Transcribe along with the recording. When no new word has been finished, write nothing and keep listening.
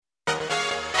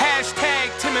Hashtag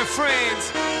Tim and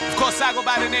Friends. Of course, I go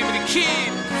by the name of the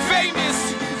kid, famous.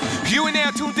 You and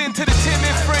now tuned into the Tim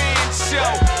and Friends show.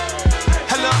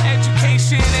 Hello,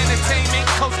 education, entertainment,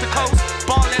 coast to coast.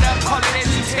 Ball it up, call it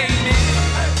entertainment.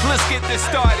 Let's get this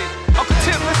started. Uncle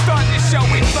Tim, let's start this show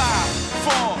in 5,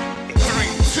 4,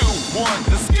 3, 2,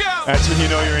 1. Let's go. That's when you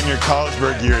know you're in your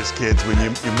Carlsberg years, kids, when you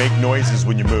make noises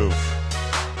when you move.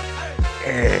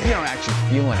 You don't actually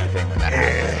feel anything when that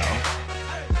happens, though.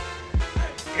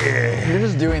 You're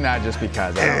just doing that just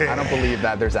because. I don't believe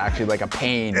that there's actually like a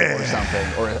pain or something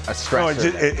or a stress.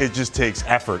 No, it just takes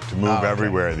effort to move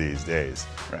everywhere these days.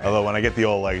 Right. Although when I get the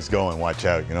old legs going, watch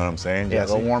out. You know what I'm saying,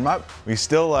 Jesse? Yeah, they'll warm up. We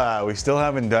still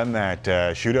haven't done that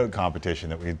shootout competition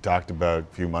that we talked about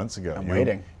a few months ago. I'm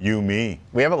waiting. You, me.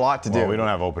 We have a lot to do. Well, we don't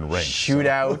have open rings.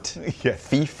 Shootout, so. Yeah.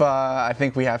 FIFA. I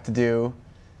think we have to do.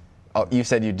 Oh, you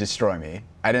said you'd destroy me.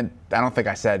 I don't think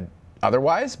I said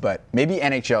otherwise, but maybe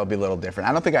NHL would be a little different.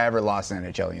 I don't think I ever lost in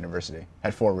NHL university.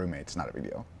 Had 4 roommates, not a big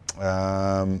deal.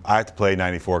 I had to play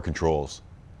 94 controls.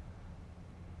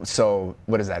 So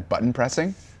what is that, button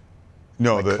pressing?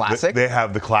 No, like classic? They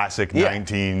have the classic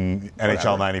 19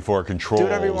 NHL 94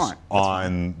 controls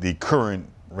on the current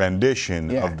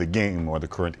rendition of the game or the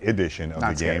current edition of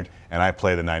the game. And I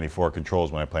play the 94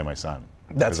 controls when I play my son.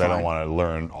 Because I don't want to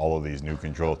learn all of these new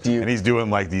controls. And he's doing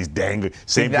like these dangles.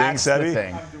 Same thing,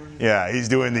 Sebi? Yeah, he's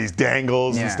doing these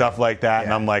dangles and stuff like that.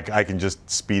 And I'm like, I can just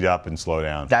speed up and slow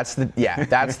down. That's the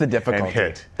difficulty. And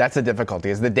hit. That's the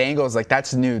difficulty. Is the dangles like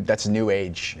that's new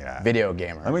age video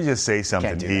gamer. Let me just say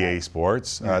something, EA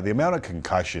Sports. The amount of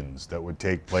concussions that would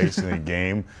take place in a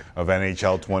game of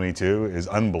NHL 22 is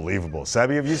unbelievable.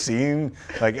 Sebi, have you seen?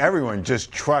 Like everyone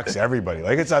just trucks everybody.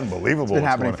 Like it's unbelievable. It's been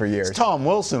happening for years. It's Tom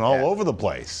Wilson all over the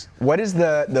place. What is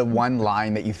the one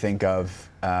line that you think of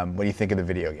when you think of the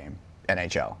video game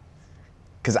NHL?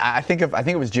 Because I think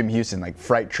it was Jim Houston, like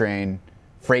freight train,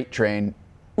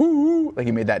 ooh, like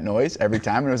he made that noise every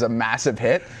time, and it was a massive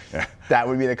hit. Yeah. That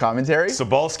would be the commentary.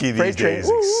 Sabalski these days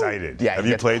excited. Yeah, have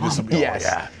you played this? Yes. Oh,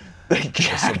 yeah. The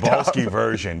Sabalski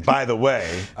version. By the way,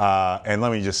 and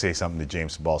let me just say something to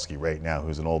James Sabalski right now,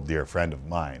 who's an old dear friend of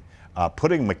mine.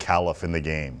 Putting McAuliffe in the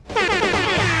game. Have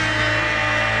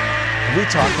we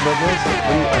talked about this? I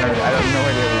have no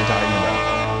idea what you're talking about.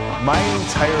 My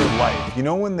entire life, you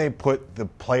know when they put the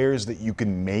players that you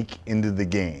can make into the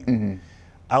game,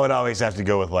 I would always have to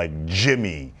go with like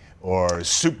Jimmy or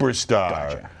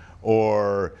Superstar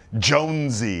or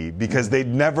Jonesy because they'd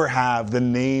never have the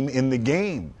name in the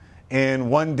game.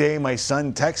 And one day my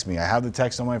son texts me, I have the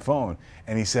text on my phone,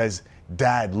 and he says,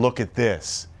 "Dad, look at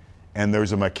this." And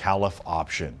there's a McAuliffe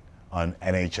option on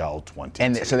NHL 22.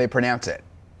 And so they pronounce it.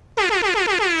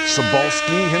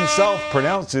 Sabalski himself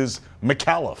pronounces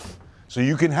McAuliffe. So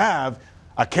you can have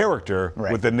a character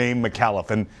with the name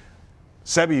McAuliffe. And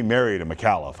Sebi married a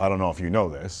McAuliffe. I don't know if you know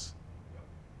this.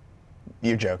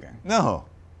 You're joking. No.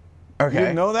 Okay. You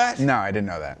didn't know that? No, I didn't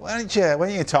know that. Why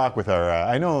don't you talk with her?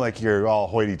 I know like you're all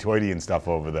hoity-toity and stuff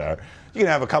over there. You can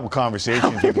have a couple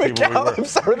conversations with people.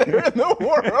 McAuliffes are there in the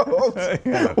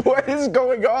world? What is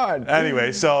going on?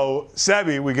 Anyway, so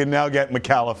Sebi, we can now get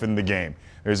McAuliffe in the game.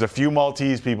 There's a few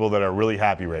Maltese people that are really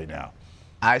happy right now.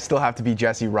 I still have to be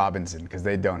Jesse Robinson because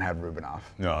they don't have Rubinoff.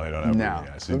 No, they don't have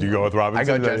Rubinoff. So do you go with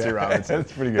Robinson? I go Jesse Robinson.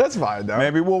 That's pretty good. That's fine, though.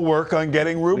 Maybe we'll work on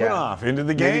getting Rubinoff into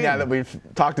the game. Maybe now that we've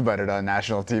talked about it on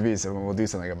national TV, so we'll do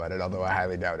something about it, although I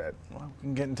highly doubt it. Well, we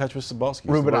can get in touch with Sabalski.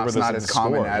 Rubinoff's not as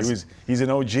common as... He's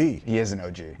an OG. He is an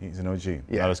OG. He's an OG.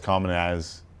 Yeah. Not as common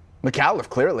as... McAuliffe,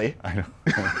 clearly. I know.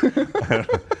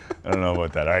 I don't know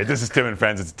about that. All right, this is Tim and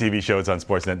Friends. It's a TV show. It's on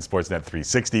Sportsnet and Sportsnet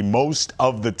 360. Most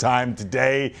of the time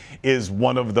today is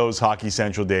one of those Hockey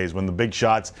Central days when the big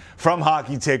shots from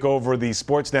hockey take over the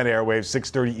Sportsnet airwaves,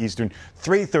 6:30 Eastern,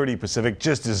 3:30 Pacific,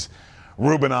 just as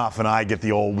Rubinoff and I get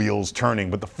the old wheels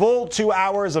turning. But the full 2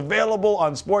 hours available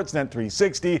on Sportsnet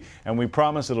 360, and we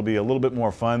promise it'll be a little bit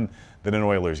more fun than an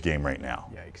Oilers game right now.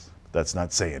 Yikes. That's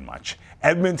not saying much.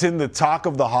 Edmonton, the talk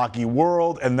of the hockey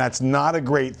world, and that's not a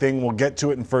great thing. We'll get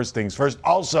to it in first things first.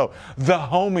 Also, the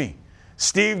homie,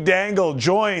 Steve Dangle,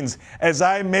 joins as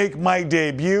I make my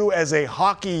debut as a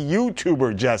hockey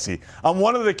YouTuber, Jesse. I'm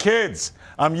one of the kids.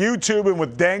 I'm YouTubing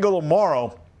with Dangle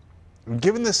tomorrow.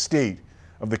 Given the state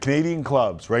of the Canadian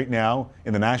clubs right now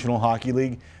in the National Hockey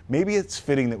League, maybe it's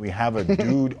fitting that we have a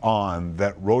dude on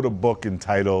that wrote a book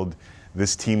entitled,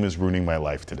 "This Team is Ruining My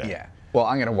Life Today." Yeah. Well,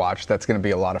 I'm going to watch. That's going to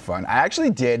be a lot of fun. I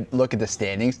actually did look at the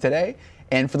standings today,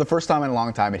 and for the first time in a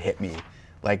long time, it hit me.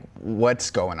 Like,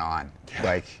 what's going on? Yeah.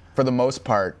 Like, for the most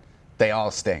part, they all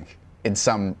stink. in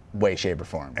some way, shape, or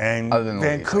form. And other than the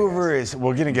Vancouver Leafs,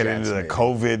 we're going to get Jets, into the maybe.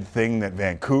 COVID thing that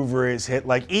Vancouver is hit.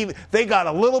 Like, even they got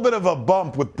a little bit of a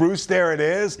bump with Bruce, there it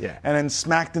is, Yeah. and then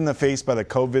smacked in the face by the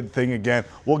COVID thing again.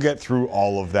 We'll get through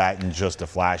all of that in just a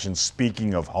flash. And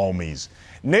speaking of homies,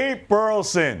 Nate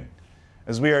Burleson,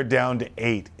 as we are down to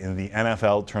 8 in the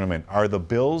NFL tournament. Are the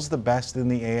Bills the best in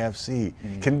the AFC?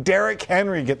 Can Derrick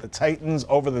Henry get the Titans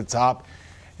over the top?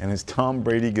 And is Tom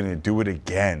Brady going to do it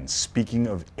again? Speaking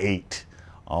of 8,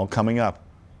 all coming up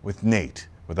with Nate.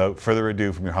 Without further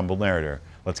ado, from your humble narrator,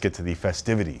 let's get to the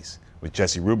festivities with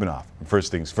Jesse Rubinoff. And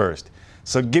first things first.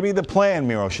 So give me the plan,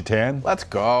 Miro Shatan. Let's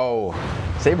go.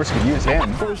 Sabres could use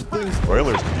him. Oilers could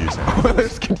use him.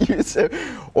 Oilers could use him.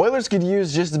 Oilers could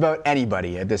use just about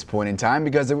anybody at this point in time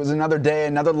because it was another day,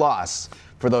 another loss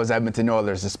for those Edmonton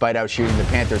Oilers. Despite outshooting the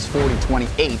Panthers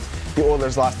 40-28, the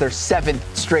Oilers lost their 7th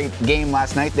straight game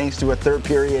last night thanks to a third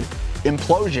period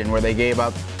implosion where they gave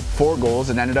up 4 goals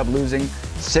and ended up losing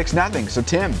 6-0. So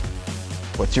Tim,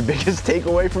 what's your biggest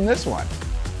takeaway from this one?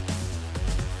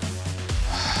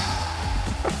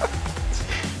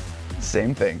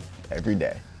 Same thing every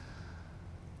day.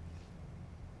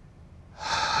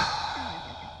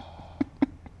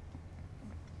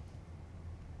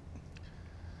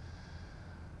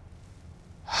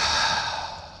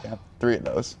 Yeah, 3 of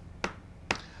those.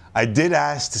 I did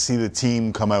ask to see the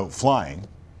team come out flying.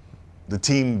 The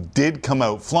team did come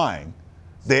out flying.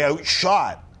 They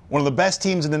outshot one of the best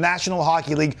teams in the National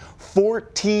Hockey League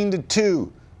 14-2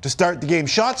 to start the game.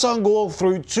 Shots on goal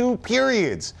through 2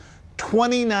 periods.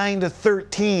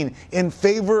 29-13 in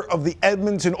favor of the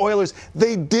Edmonton Oilers.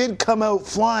 They did come out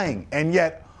flying, and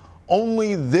yet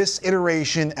only this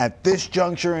iteration at this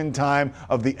juncture in time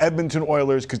of the Edmonton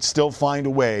Oilers could still find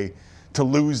a way to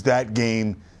lose that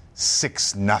game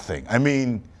 6-0. I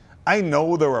mean, I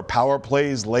know there were power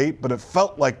plays late, but it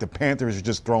felt like the Panthers were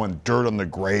just throwing dirt on the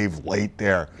grave late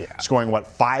there. Yeah. Scoring,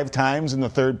 5 times in the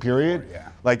third period? Yeah.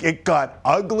 Like, it got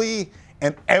ugly,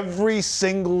 and every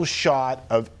single shot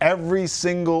of every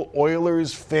single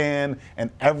Oilers fan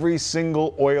and every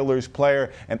single Oilers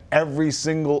player and every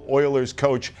single Oilers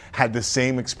coach had the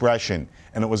same expression,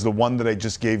 and it was the one that I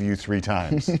just gave you 3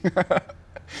 times.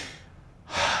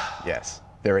 Yes,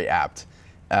 very apt.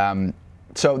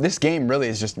 So this game really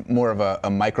is just more of a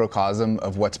microcosm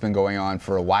of what's been going on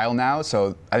for a while now.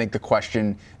 So I think the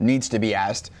question needs to be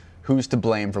asked, who's to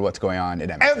blame for what's going on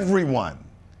at Edmonton?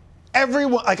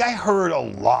 Everyone, like, I heard a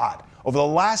lot. Over the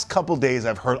last couple days,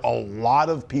 I've heard a lot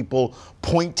of people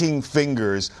pointing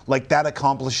fingers like that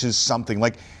accomplishes something.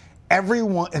 Like,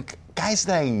 everyone, guys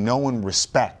that I know and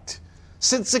respect.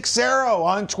 Sid Cixero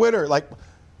on Twitter, like,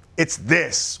 it's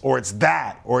this, or it's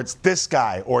that, or it's this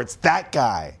guy, or it's that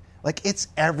guy. Like, it's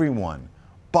everyone.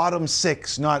 Bottom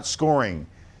 6 not scoring.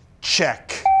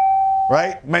 Check.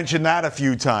 Right? Mentioned that a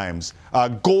few times.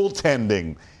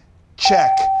 Goaltending.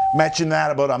 Check. Mentioned that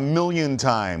about 1,000,000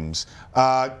 times.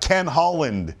 Ken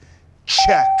Holland.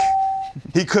 Check.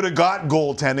 He could have got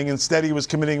goaltending. Instead, he was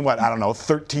committing,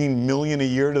 $13 million a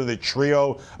year to the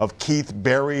trio of Keith,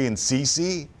 Barry, and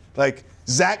Ceci. Like,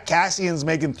 Zach Cassian's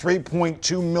making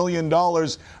 $3.2 million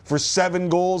for 7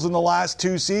 goals in the last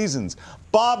 2 seasons.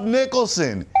 Bob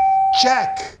Nicholson,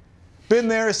 check. Been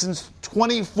there since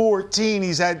 2014.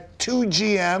 He's had 2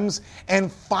 GMs and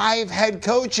 5 head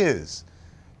coaches.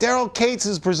 Daryl Cates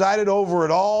has presided over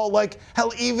it all. Like,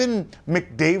 hell, even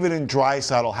McDavid and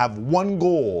Draisaitl have 1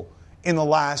 goal in the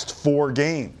last 4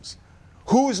 games.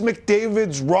 Who's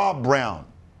McDavid's Rob Brown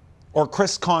or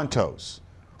Chris Kontos?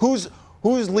 Who's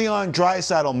Leon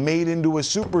Draisaitl made into a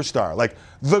superstar? Like,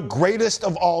 the greatest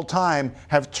of all time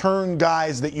have turned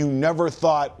guys that you never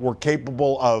thought were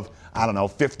capable of,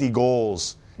 50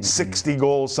 goals, 60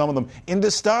 goals, some of them, into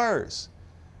stars.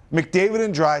 McDavid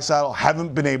and Draisaitl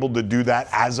haven't been able to do that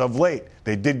as of late.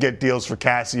 They did get deals for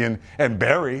Cassian and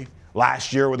Barry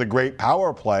last year with a great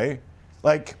power play.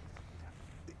 Like,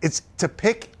 it's to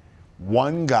pick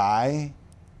one guy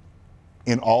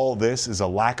in all this is a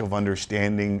lack of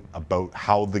understanding about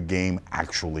how the game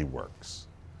actually works.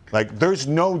 Like, there's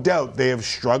no doubt they have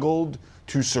struggled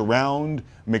to surround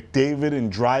McDavid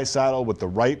and Draisaitl with the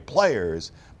right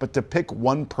players, but to pick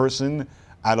one person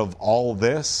out of all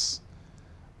this,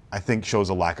 I think shows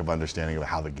a lack of understanding of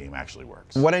how the game actually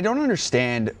works. What I don't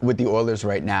understand with the Oilers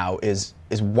right now is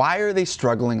why are they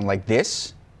struggling like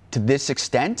this, to this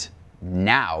extent,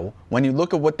 now, when you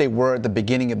look at what they were at the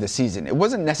beginning of the season? It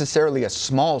wasn't necessarily a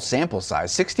small sample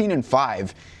size.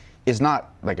 16-5 is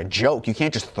not like a joke. You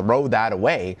can't just throw that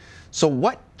away. So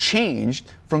what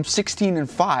changed from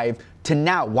 16-5 to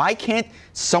now. Why can't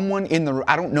someone in the,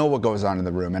 I don't know what goes on in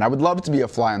the room, and I would love to be a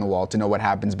fly on the wall to know what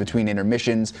happens between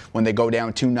intermissions when they go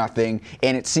down 2-0,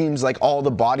 and it seems like all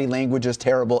the body language is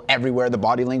terrible everywhere. The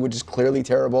body language is clearly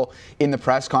terrible in the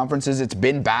press conferences. It's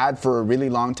been bad for a really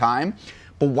long time.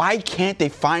 But why can't they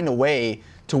find a way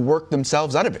to work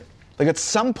themselves out of it? Like, at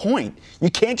some point, you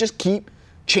can't just keep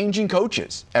changing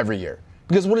coaches every year.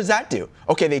 Because what does that do?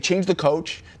 Okay, they change the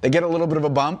coach, they get a little bit of a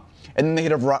bump, and then they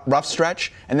hit a rough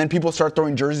stretch, and then people start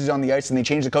throwing jerseys on the ice and they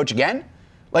change the coach again?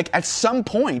 Like, at some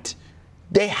point,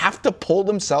 they have to pull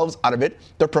themselves out of it.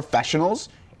 They're professionals,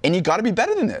 and you got to be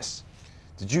better than this.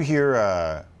 Did you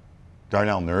hear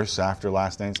Darnell Nurse after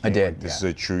last night's game? I did. This is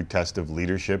a true test of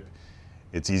leadership.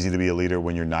 It's easy to be a leader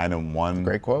when you're 9-1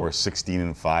 Great quote. or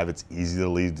 16-5. It's easy to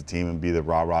lead the team and be the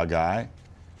rah-rah guy.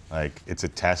 Like, it's a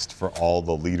test for all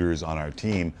the leaders on our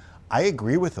team. I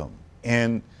agree with him.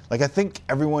 And, like, I think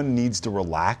everyone needs to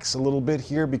relax a little bit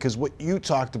here, because what you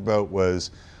talked about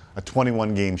was a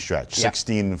 21-game stretch,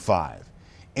 16-5.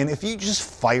 And if you just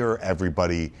fire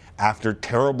everybody after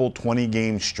terrible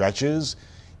 20-game stretches,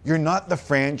 you're not the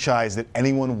franchise that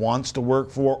anyone wants to work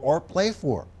for or play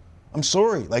for. I'm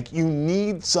sorry. Like, you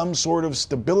need some sort of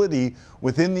stability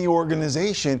within the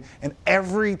organization. And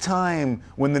every time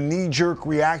when the knee-jerk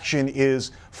reaction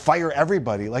is fire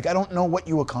everybody, like, I don't know what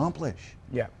you accomplish.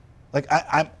 Yeah. Like,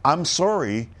 I'm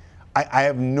sorry. I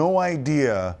have no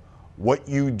idea what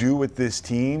you do with this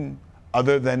team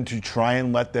other than to try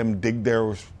and let them dig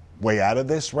their way out of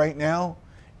this right now.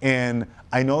 And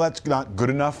I know that's not good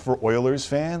enough for Oilers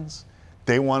fans.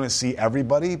 They want to see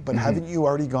everybody, but haven't you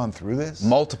already gone through this?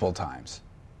 Multiple times.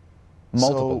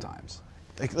 Multiple times.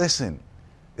 Like, listen,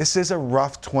 this is a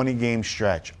rough 20-game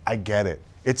stretch. I get it.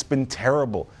 It's been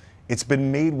terrible. It's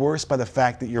been made worse by the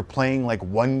fact that you're playing like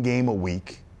one game a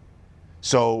week.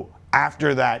 So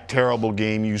after that terrible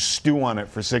game, you stew on it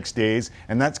for 6 days,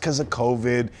 and that's because of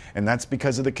COVID, and that's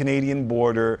because of the Canadian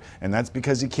border, and that's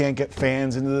because you can't get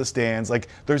fans into the stands. Like,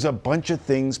 there's a bunch of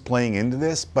things playing into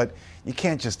this, but you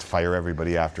can't just fire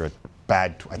everybody after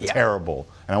a terrible,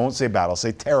 and I won't say bad, I'll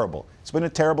say terrible. It's been a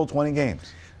terrible 20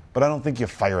 games, but I don't think you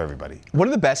fire everybody. What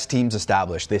do the best teams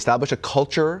establish? They establish a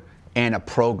culture and a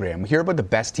program. We hear about the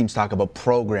best teams talk about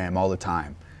program all the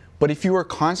time. But if you are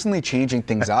constantly changing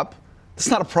things up, it's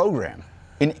not a program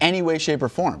in any way, shape, or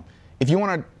form. If you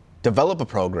want to develop a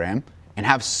program and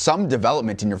have some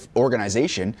development in your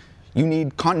organization, you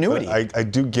need continuity. But I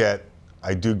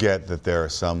do get that there are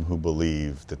some who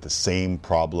believe that the same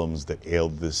problems that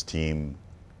ailed this team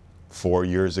 4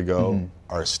 years ago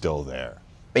are still there.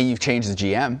 And you've changed the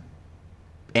GM,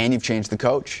 and you've changed the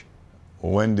coach.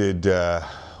 When did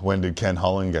Ken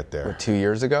Holland get there? 2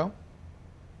 years ago?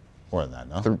 More than that,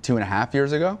 no? 2.5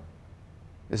 years ago?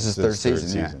 This is third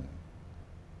season. Yeah.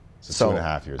 So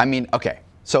 2.5 years. I mean, okay.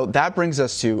 So that brings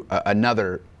us to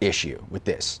another issue with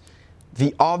this.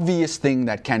 The obvious thing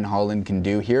that Ken Holland can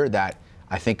do here that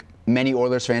I think many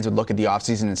Oilers fans would look at the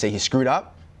offseason and say he screwed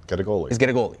up. Get a goalie. Is get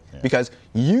a goalie. Yeah. Because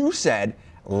you said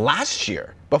last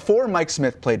year, before Mike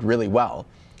Smith played really well,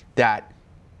 that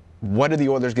what are the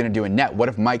Oilers going to do in net? What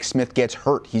if Mike Smith gets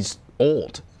hurt? He's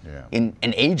old and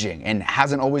aging and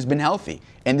hasn't always been healthy.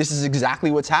 And this is exactly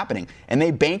what's happening. And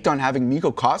they banked on having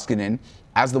Mikko Koskinen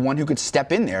as the one who could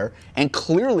step in there, and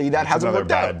clearly that hasn't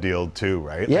worked out. Another bad deal too,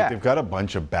 right? Yeah. Like, they've got a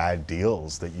bunch of bad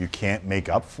deals that you can't make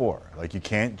up for. Like, you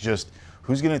can't just,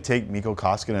 who's going to take Mikko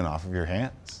Koskinen off of your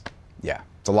hands? Yeah,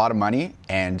 it's a lot of money,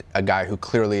 and a guy who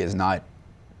clearly is not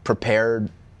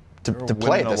prepared to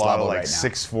play at this level right now.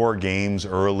 6-4 games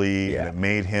early, and it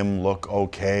made him look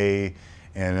okay.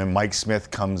 And then Mike Smith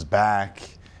comes back,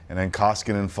 and then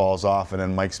Koskinen falls off, and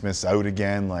then Mike Smith's out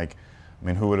again. Like, I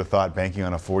mean, who would have thought banking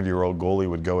on a 40-year-old goalie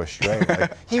would go astray?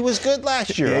 Like, he was good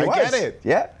last year. I get it.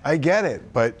 Yeah. I get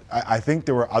it. But I think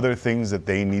there were other things that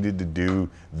they needed to do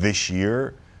this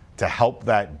year to help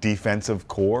that defensive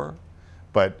core.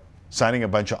 But signing a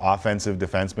bunch of offensive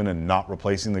defensemen and not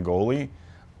replacing the goalie,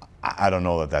 I don't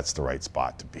know that that's the right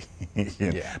spot to be.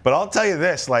 Yeah. But I'll tell you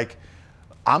this, like,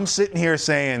 I'm sitting here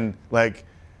saying, like,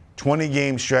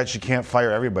 20-game stretch, you can't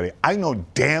fire everybody. I know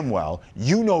damn well,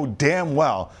 you know damn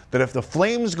well, that if the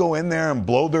Flames go in there and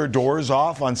blow their doors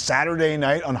off on Saturday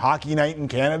night, on Hockey Night in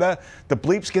Canada, the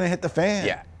bleep's going to hit the fan.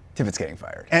 Yeah, Tippet's getting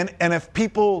fired. And if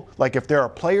people, like, if there are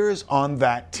players on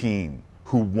that team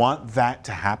who want that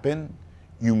to happen,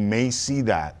 you may see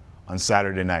that on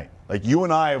Saturday night. Like, you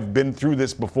and I have been through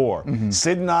this before.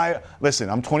 Sid and I, listen,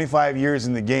 I'm 25 years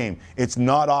in the game. It's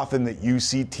not often that you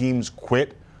see teams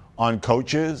quit on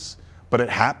coaches, but it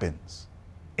happens.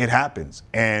 It happens.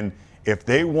 And if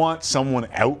they want someone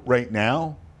out right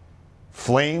now,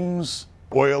 Flames,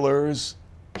 Oilers,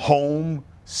 home,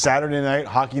 Saturday night,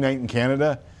 hockey night in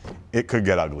Canada, it could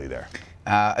get ugly there.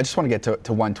 I just want to get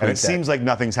to one tweet. And it seems like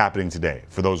nothing's happening today,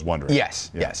 for those wondering.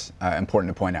 Yes.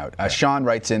 Important to point out. Sean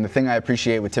writes in, the thing I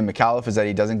appreciate with Tim McAuliffe is that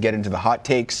he doesn't get into the hot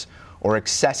takes or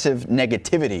excessive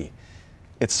negativity.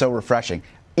 It's so refreshing.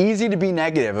 Easy to be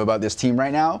negative about this team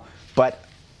right now, but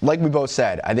like we both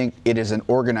said, I think it is an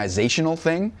organizational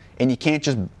thing, and you can't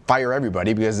just fire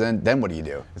everybody because then what do you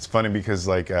do? It's funny because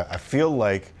I feel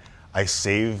like I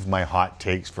save my hot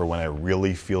takes for when I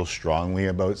really feel strongly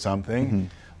about something. Mm-hmm.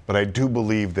 But I do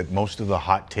believe that most of the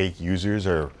hot take users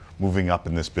are moving up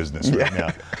in this business right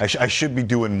now. I should be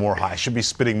doing more hot. I should be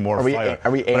spitting more fire.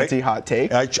 Are we anti-hot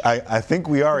take? I think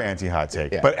we are anti-hot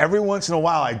take. Yeah. But every once in a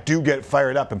while, I do get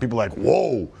fired up, and people are like,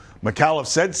 whoa, McAuliffe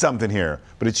said something here.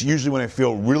 But it's usually when I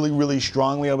feel really, really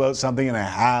strongly about something and I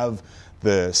have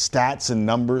the stats and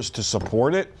numbers to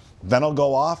support it, then I'll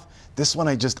go off. This one,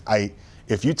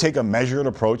 if you take a measured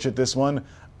approach at this one,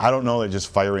 I don't know that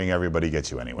just firing everybody gets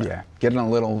you anywhere. Yeah, get on a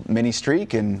little mini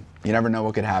streak, and you never know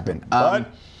what could happen. But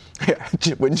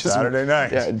Saturday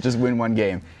night. Yeah, just win one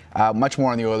game. Much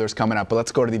more on the Oilers coming up, but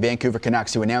let's go to the Vancouver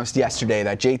Canucks, who announced yesterday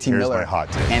that JT Miller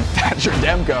and Thatcher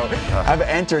Demko have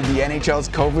entered the NHL's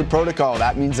COVID protocol.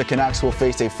 That means the Canucks will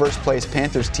face a first-place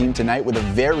Panthers team tonight with a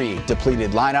very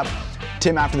depleted lineup.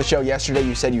 Tim, after the show yesterday,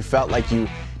 you said you felt like you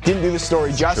didn't do the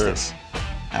story justice.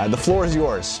 The floor is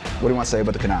yours. What do you want to say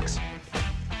about the Canucks?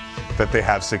 That they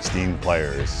have 16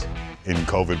 players in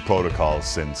COVID protocols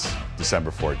since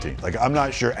December 14th. I'm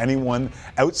not sure anyone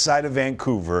outside of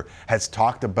Vancouver has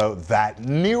talked about that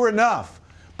near enough.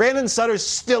 Brandon Sutter's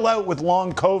still out with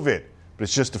long COVID, but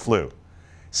it's just a flu.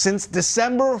 Since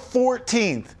December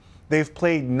 14th, they've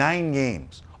played 9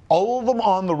 games, all of them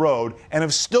on the road, and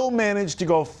have still managed to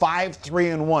go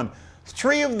 5-3-1.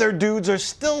 3 of their dudes are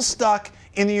still stuck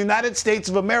in the United States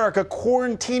of America,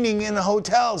 quarantining in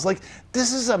hotels.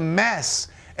 This is a mess.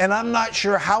 And I'm not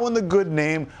sure how in the good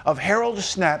name of Harold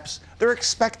Schneps they're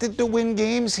expected to win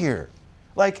games here.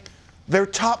 Their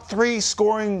top 3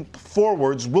 scoring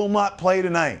forwards will not play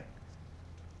tonight.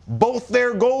 Both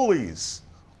their goalies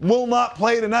will not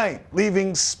play tonight,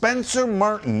 leaving Spencer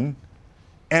Martin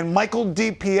and Michael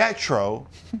DiPietro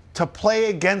to play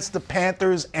against the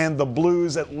Panthers and the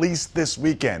Blues at least this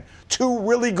weekend. 2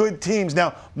 really good teams.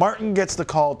 Now, Martin gets the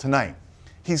call tonight.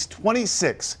 He's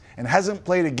 26 and hasn't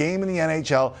played a game in the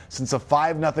NHL since a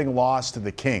 5-0 loss to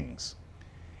the Kings.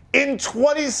 In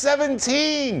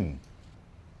 2017!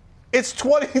 It's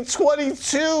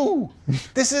 2022!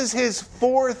 This is his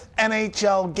 4th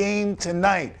NHL game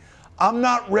tonight. I'm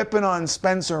not ripping on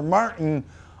Spencer Martin.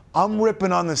 I'm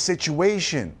ripping on the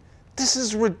situation. This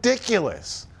is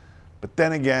ridiculous. But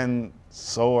then again,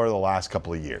 so are the last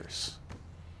couple of years.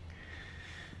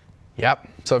 Yep.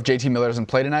 So if JT Miller doesn't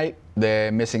play tonight,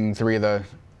 they're missing 3 of the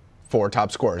 4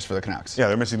 top scorers for the Canucks. Yeah,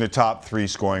 they're missing the top 3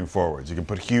 scoring forwards. You can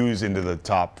put Hughes into the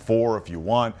top 4 if you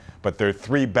want, but their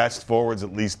 3 best forwards,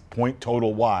 at least point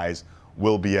total wise,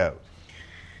 will be out.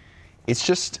 It's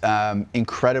just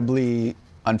incredibly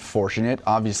unfortunate.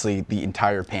 Obviously, the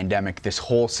entire pandemic, this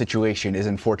whole situation is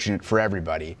unfortunate for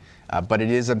everybody. But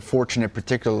it is unfortunate,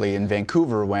 particularly in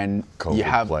Vancouver, when you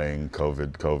have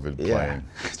COVID yeah, playing.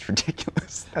 It's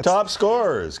ridiculous. Top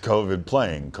scorers, COVID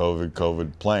playing,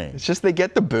 COVID playing. It's just they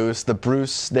get the boost,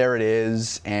 there it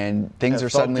is, and things are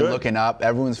suddenly looking up.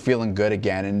 Everyone's feeling good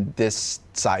again, and this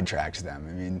sidetracks them.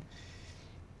 I mean,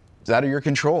 it's out of your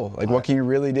control. What can you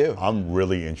really do? I'm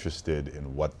really interested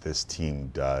in what this team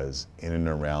does in and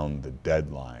around the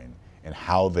deadline and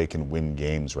how they can win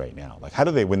games right now. How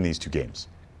do they win these 2 games?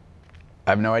 I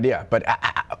have no idea. But,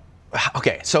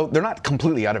 okay, so they're not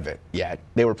completely out of it yet.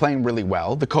 They were playing really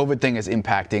well. The COVID thing is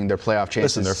impacting their playoff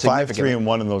chances. Listen, they're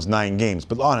 5-3-1 in those 9 games.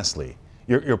 But honestly,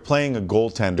 you're playing a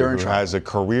goaltender who has a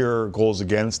career goals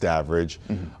against average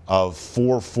of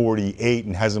 .448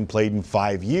 and hasn't played in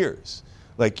 5 years.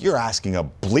 You're asking a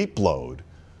bleep load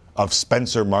of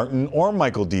Spencer Martin or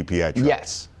Michael DiPietro.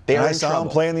 Yes. They are in trouble. I saw him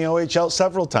play in the OHL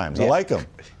several times. Yeah. I like him.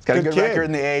 He's got a good record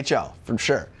in the AHL, for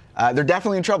sure. They're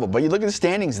definitely in trouble. But you look at the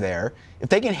standings there. If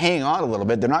they can hang on a little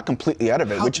bit, they're not completely out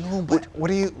of it. What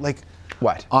do you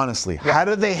What? Honestly, how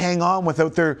did they hang on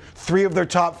without 3 of their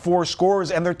top 4 scorers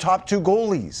and their top 2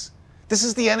 goalies? This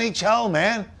is the NHL,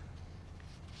 man.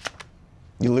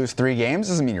 You lose 3 games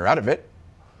doesn't mean you're out of it.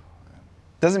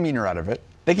 Doesn't mean you're out of it.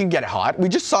 They can get hot. We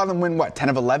just saw them win, 10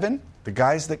 of 11? The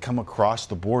guys that come across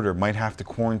the border might have to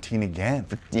quarantine again.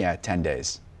 Yeah, 10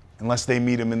 days. Unless they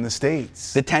meet them in the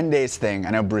States. The 10 days thing, I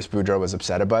know Bruce Boudreau was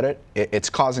upset about it. It's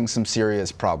causing some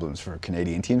serious problems for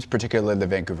Canadian teams, particularly the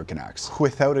Vancouver Canucks.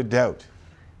 Without a doubt.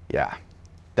 Yeah.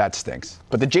 That stinks.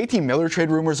 But the JT Miller trade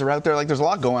rumors are out there. Like, there's a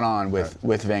lot going on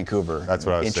with Vancouver. That's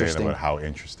what I was saying about how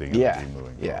interesting it would be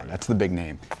moving forward. That's the big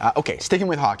name. Okay, sticking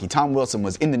with hockey, Tom Wilson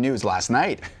was in the news last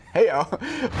night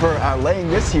for laying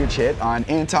this huge hit on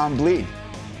Anton Bleed.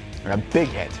 A big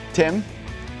hit. Tim,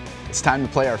 it's time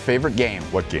to play our favorite game.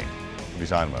 What game? What are you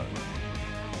talking about?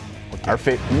 Our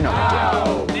favorite, you know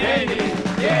what game.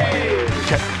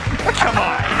 Come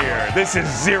on here. This is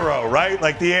zero, right?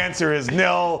 Like the answer is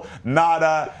nil,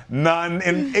 nada, none.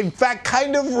 In fact,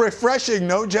 kind of refreshing,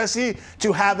 no, Jesse,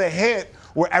 to have a hit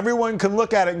where everyone can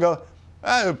look at it and go,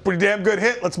 pretty damn good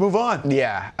hit. Let's move on.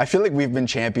 Yeah, I feel like we've been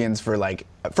champions for, like,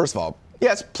 first of all,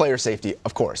 yes, player safety,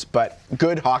 of course, but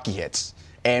good hockey hits.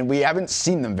 And we haven't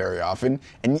seen them very often.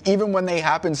 And even when they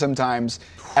happen sometimes,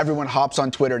 everyone hops on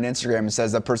Twitter and Instagram and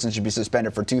says that person should be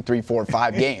suspended for 2, 3, 4,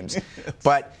 5 games.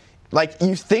 But, like,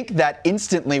 you think that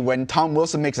instantly when Tom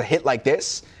Wilson makes a hit like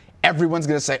this, everyone's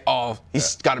going to say, oh,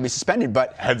 he's got to be suspended.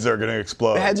 But heads are going to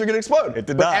explode. The heads are going to explode. It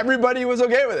did but not. Everybody was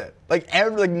okay with it. Like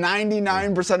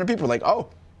 99% of people were like, oh,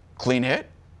 clean hit?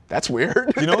 That's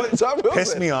weird. You know what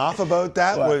pissed me off about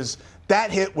that was that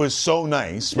hit was so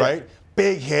nice, right?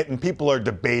 Big hit, and people are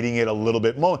debating it a little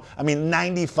bit more. I mean,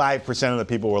 95% of the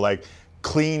people were like,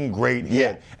 clean, great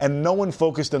hit. And no one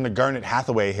focused on the Garnet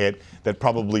Hathaway hit that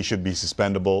probably should be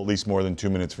suspendable at least more than 2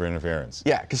 minutes for interference.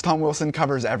 Yeah, because Tom Wilson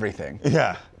covers everything.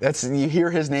 Yeah. You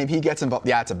hear his name, he gets involved.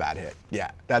 Yeah, it's a bad hit.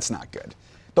 Yeah, that's not good.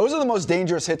 Those are the most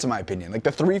dangerous hits, in my opinion. Like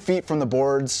the 3 feet from the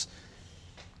boards,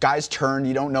 guys turn,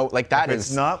 you don't know. Like that is.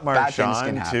 It's not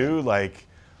Marchand, too, like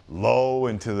low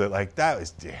into the, like that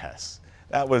was, yes.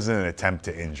 That was an attempt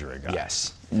to injure a guy.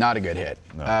 Yes, not a good hit.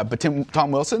 No. But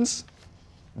Tom Wilson's,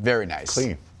 very nice.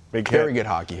 Clean. Big hit. Very good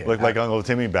hockey hit. Looked like Uncle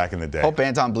Timmy back in the day. Hope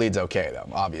Anton Bleed's okay, though,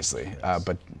 obviously.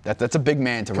 But that's a big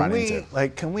man to run into.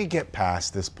 Can we get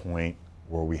past this point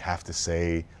where we have to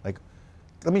say, like,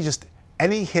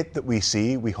 any hit that we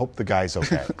see, we hope the guy's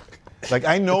okay. Like,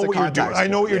 I know what you're doing. I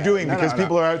know what you're doing because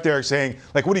people are out there saying,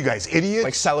 like, what are you guys, idiots?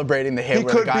 Like celebrating the hit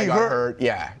where the guy got hurt.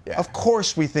 Yeah. Of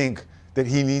course we think that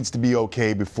he needs to be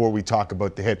okay before we talk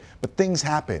about the hit. But things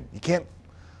happen. You can't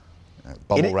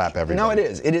bubble wrap everything. No, it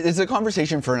is. It's a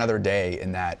conversation for another day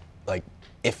in that, like,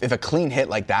 if a clean hit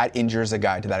like that injures a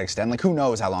guy to that extent, like, who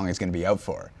knows how long he's going to be out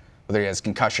for, whether he has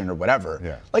concussion or whatever.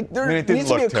 Yeah. Like, there needs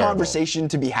to be a conversation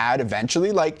to be had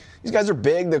eventually. Like, these guys are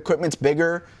big, the equipment's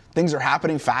bigger, things are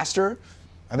happening faster.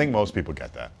 I think most people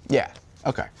get that. Yeah.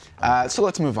 Okay. So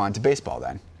let's move on to baseball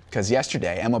then. Because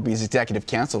yesterday, MLB's Executive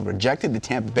Council rejected the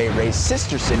Tampa Bay Rays'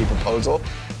 sister city proposal,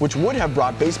 which would have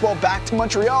brought baseball back to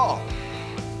Montreal.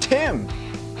 Tim,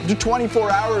 after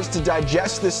 24 hours to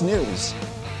digest this news,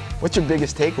 what's your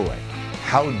biggest takeaway?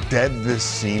 How dead this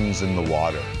seems in the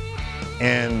water.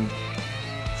 And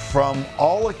from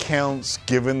all accounts,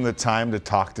 given the time to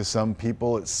talk to some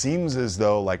people, it seems as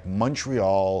though like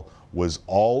Montreal was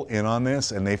all in on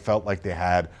this and they felt like they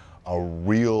had a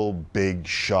real big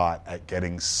shot at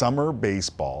getting summer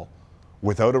baseball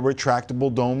without a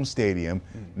retractable dome stadium,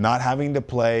 not having to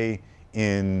play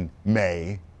in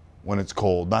May when it's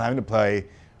cold, not having to play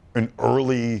in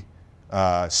early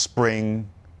spring,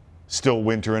 still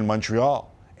winter in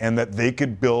Montreal, and that they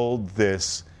could build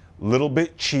this little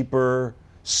bit cheaper,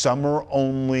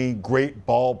 summer-only, great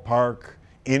ballpark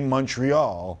in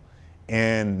Montreal,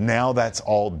 and now that's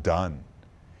all done.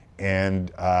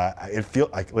 And it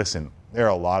feels like, listen, there are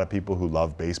a lot of people who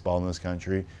love baseball in this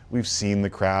country. We've seen the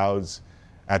crowds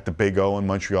at the Big O in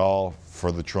Montreal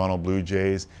for the Toronto Blue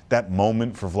Jays. That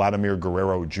moment for Vladimir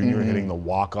Guerrero Jr. hitting the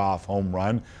walk-off home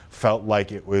run felt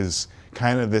like it was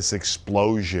kind of this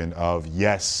explosion of,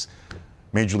 yes,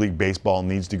 Major League Baseball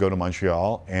needs to go to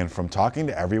Montreal. And from talking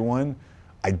to everyone,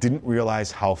 I didn't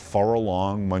realize how far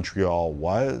along Montreal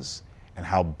was and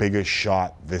how big a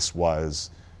shot this was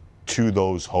to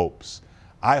those hopes.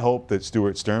 I hope that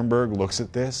Stuart Sternberg looks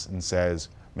at this and says,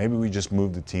 maybe we just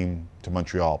move the team to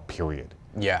Montreal, period.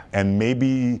 Yeah. And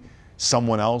maybe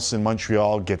someone else in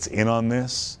Montreal gets in on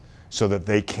this so that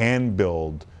they can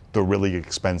build the really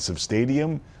expensive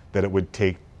stadium that it would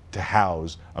take to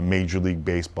house a Major League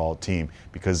Baseball team.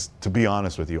 Because to be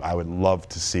honest with you, I would love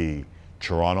to see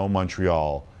Toronto,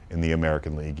 Montreal in the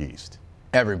American League East.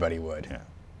 Everybody would. Yeah.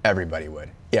 Everybody would.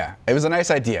 Yeah, it was a nice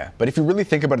idea. But if you really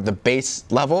think about it at the base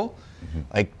level,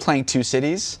 like playing two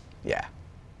cities, yeah,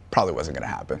 probably wasn't going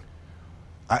to happen.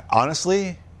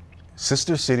 Honestly,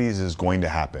 sister cities is going to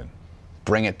happen.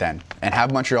 Bring it then. And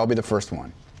have Montreal be the first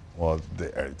one. Well,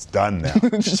 it's done now.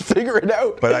 Just figure it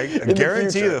out. But I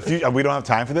guarantee the future, we don't have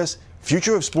time for this,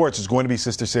 future of sports is going to be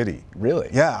sister city. Really?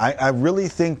 Yeah, I really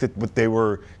think that what they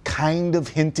were kind of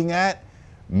hinting at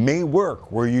may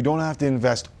work, where you don't have to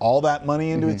invest all that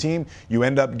money into a team. You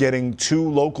end up getting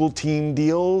 2 local team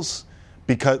deals,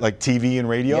 because like TV and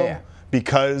radio,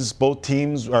 because both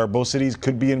cities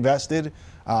could be invested.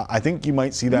 I think you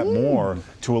might see that more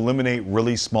to eliminate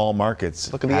really small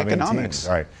markets. Look at the economics. Teams.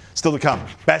 All right, still to come.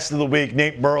 Best of the week.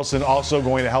 Nate Burleson also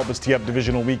going to help us tee up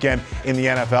divisional weekend in the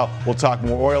NFL. We'll talk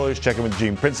more Oilers, check in with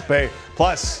Gene Principe.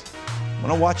 Plus, I'm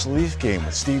going to watch the Leaf game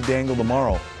with Steve Dangle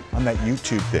tomorrow on that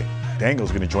YouTube thing.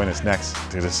 Dangle's going to join us next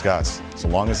to discuss, so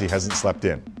long as he hasn't slept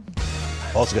in.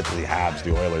 Also get to the Habs,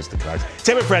 the Oilers, the Canucks.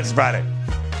 Tim and Friends Friday.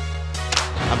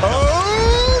 I'm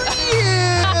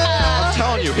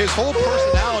telling you, his whole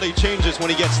personality changes when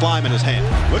he gets slime in his hand.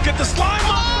 Look at the slime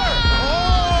monster!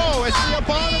 Oh, it's the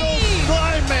abominable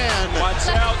slime man. Watch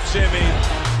out, Jimmy.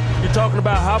 You're talking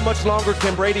about how much longer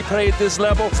can Brady play at this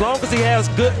level? As long as he has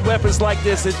good weapons like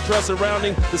this and trust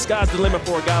surrounding, the sky's the limit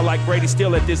for a guy like Brady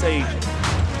still at this age.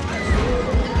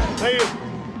 Hey,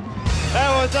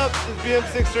 what's up? It's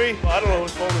BM63. I don't know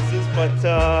whose phone this is, but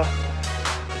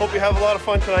hope you have a lot of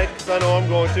fun tonight, because I know I'm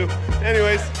going to.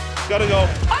 Anyways, gotta go.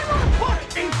 I wrote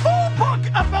a full book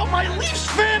about my Leafs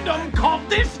fandom called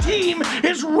This Team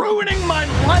Is Ruining My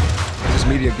Life. This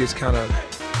media gets kind of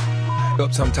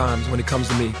up sometimes when it comes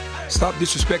to me. Stop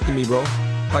disrespecting me, bro.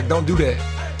 Like, don't do that.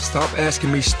 Stop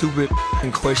asking me stupid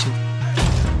questions.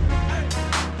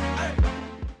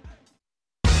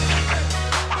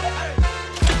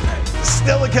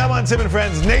 Still to come on Tim and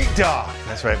Friends, Nate Dogg.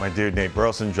 That's right, my dude Nate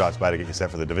Burleson drops by to get you set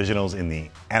for the divisionals in the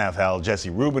NFL. Jesse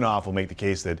Rubinoff will make the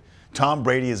case that Tom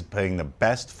Brady is playing the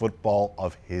best football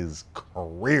of his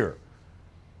career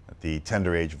at the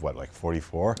tender age of, like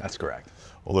 44? That's correct.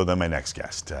 Older than my next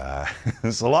guest.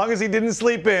 So long as he didn't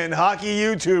sleep in, hockey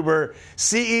YouTuber,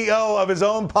 CEO of his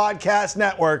own podcast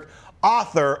network,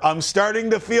 author, I'm starting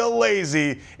to feel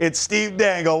lazy. It's Steve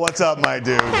Dangle. What's up, my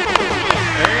dude?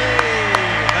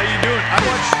 How you doing? I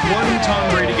watched one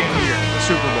Tom Brady game a year, the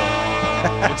Super Bowl.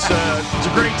 It's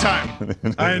a great time.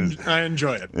 I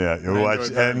enjoy it. Yeah, you watch,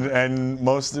 and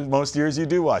most years you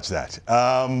do watch that.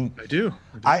 I do.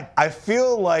 I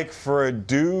feel like for a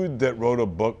dude that wrote a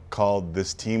book called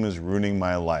 "This Team Is Ruining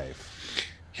My Life,"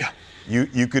 yeah,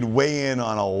 you could weigh in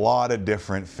on a lot of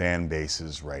different fan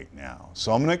bases right now.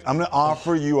 So I'm gonna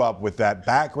offer you up with that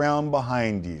background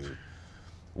behind you.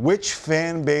 Which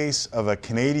fan base of a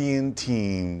Canadian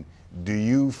team do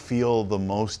you feel the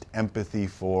most empathy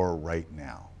for right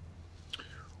now?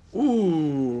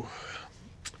 Ooh,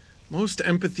 most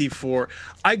empathy for.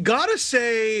 I gotta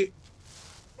say,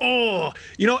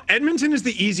 Edmonton is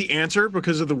the easy answer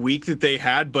because of the week that they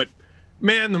had, but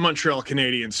man, the Montreal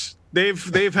Canadiens,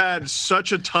 they've had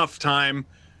such a tough time.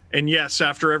 And yes,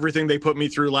 after everything they put me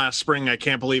through last spring, I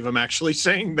can't believe I'm actually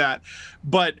saying that.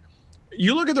 But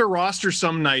you look at their roster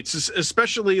some nights,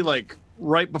 especially like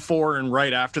right before and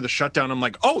right after the shutdown, I'm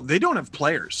like, oh, they don't have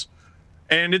players.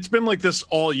 And it's been like this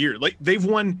all year. Like, they've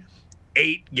won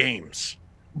 8 games.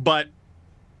 But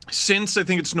since I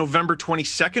think it's November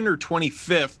 22nd or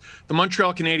 25th, the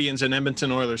Montreal Canadiens and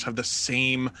Edmonton Oilers have the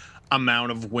same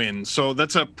amount of wins. So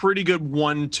that's a pretty good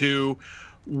 1-2.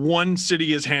 One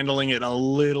city is handling it a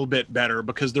little bit better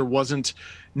because there wasn't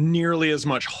nearly as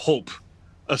much hope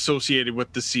associated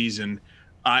with the season.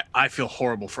 I feel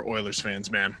horrible for Oilers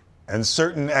fans, man. And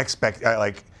certain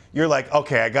you're like,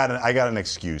 okay, I got an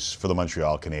excuse for the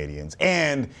Montreal Canadiens.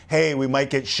 And hey, we might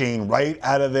get Shane Wright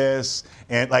out of this.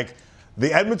 And like,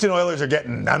 the Edmonton Oilers are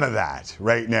getting none of that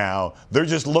right now. They're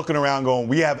just looking around going,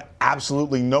 we have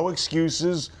absolutely no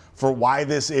excuses for why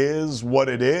this is what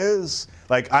it is.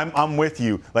 Like, I'm with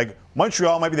you. Like,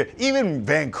 Montreal might be there. Even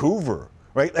Vancouver,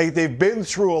 right? Like, they've been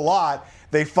through a lot.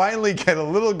 They finally get a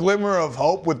little glimmer of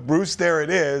hope with Bruce, there it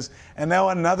is, and now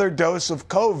another dose of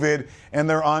COVID, and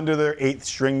they're on to their 8th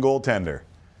string goaltender.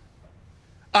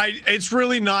 It's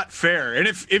really not fair. And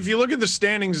if you look at the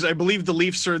standings, I believe the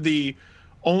Leafs are the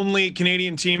only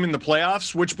Canadian team in the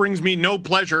playoffs, which brings me no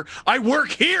pleasure. I work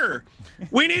here.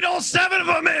 We need all 7 of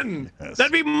them in. Yes.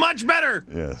 That'd be much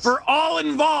better for all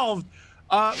involved.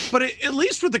 But at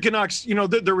least with the Canucks,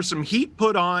 there was some heat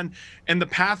put on, and the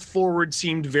path forward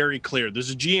seemed very clear.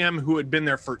 There's a GM who had been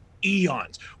there for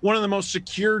eons. One of the most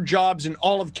secure jobs in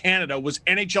all of Canada was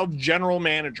NHL general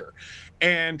manager.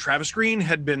 And Travis Green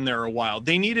had been there a while.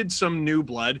 They needed some new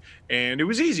blood, and it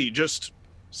was easy. Just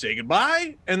say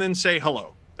goodbye and then say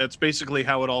hello. That's basically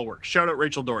how it all works. Shout out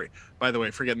Rachel Dory, by the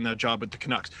way, for getting that job at the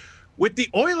Canucks. With the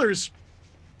Oilers,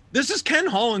 this is Ken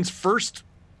Holland's first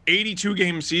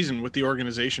 82-game season with the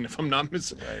organization, if I'm not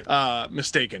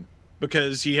mistaken,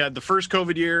 because he had the first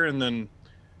COVID year and then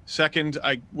second,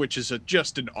 which is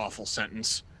just an awful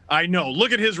sentence. I know.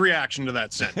 Look at his reaction to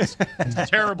that sentence. It's a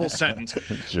terrible sentence.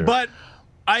 Sure. But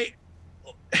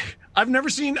I've never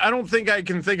seen, I don't think I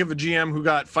can think of a GM who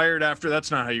got fired after,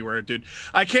 that's not how you wear it, dude.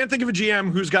 I can't think of a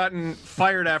GM who's gotten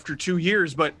fired after 2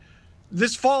 years, but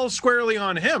this falls squarely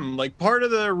on him. Like, part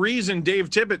of the reason Dave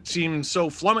Tippett seems so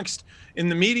flummoxed in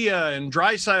the media and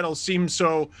Draisaitl seems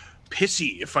so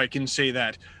pissy, if I can say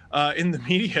that, in the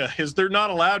media, is they're not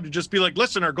allowed to just be like,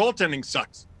 listen, our goaltending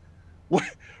sucks.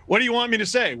 What do you want me to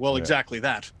say? Well, exactly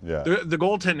that. Yeah. The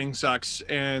goaltending sucks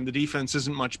and the defense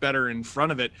isn't much better in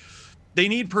front of it. They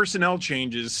need personnel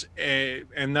changes,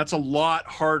 and that's a lot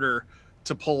harder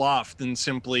to pull off than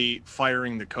simply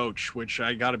firing the coach, which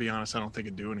I got to be honest, I don't think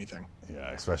it'd do anything.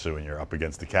 Yeah, especially when you're up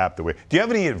against the cap the way. Do you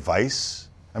have any advice?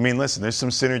 I mean, listen, there's some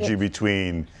synergy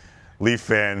between Leaf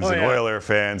fans and Oiler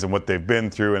fans and what they've been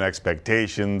through and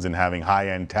expectations and having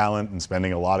high-end talent and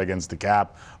spending a lot against the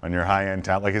cap on your high-end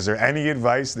talent. Like, is there any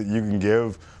advice that you can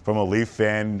give from a Leaf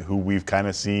fan who we've kind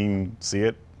of seen see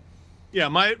it? Yeah,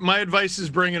 my advice is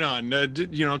bring it on.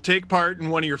 Take part in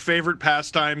one of your favorite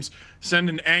pastimes. Send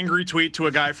an angry tweet to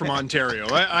a guy from Ontario.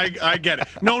 I get it.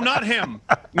 No, not him.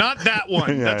 Not that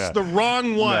one. That's the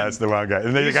wrong one. That's the wrong guy.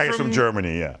 And then the guy's from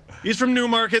Germany, yeah. He's from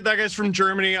Newmarket. That guy's from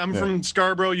Germany. I'm from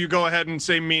Scarborough. You go ahead and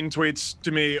say mean tweets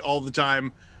to me all the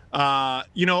time. I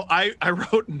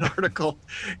wrote an article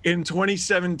in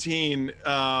 2017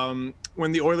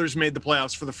 when the Oilers made the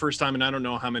playoffs for the first time in I don't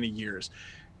know how many years.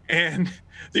 And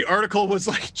the article was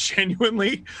like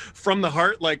genuinely from the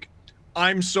heart. Like,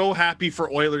 I'm so happy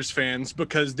for Oilers fans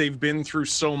because they've been through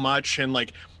so much. And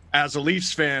like, as a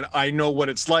Leafs fan, I know what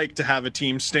it's like to have a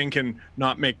team stink and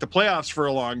not make the playoffs for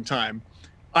a long time.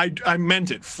 I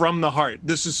meant it from the heart.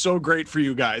 This is so great for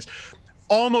you guys.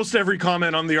 Almost every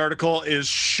comment on the article is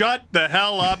shut the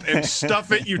hell up and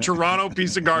stuff it, you Toronto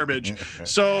piece of garbage.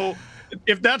 So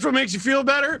if that's what makes you feel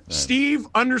better,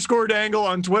 Steve_Dangle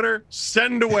on Twitter,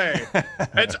 send away.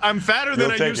 I'm fatter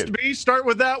than I used to be. Start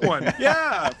with that one.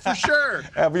 Yeah, for sure.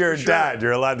 If you're a dad,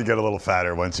 you're allowed to get a little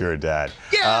fatter once you're a dad.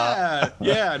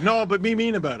 Yeah. No, but be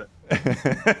mean about it.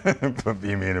 But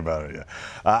be mean about it,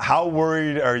 yeah. How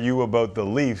worried are you about the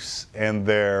Leafs and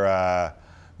the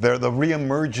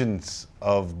reemergence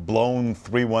of blown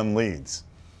 3-1 leads?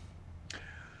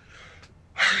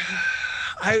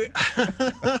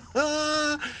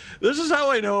 This is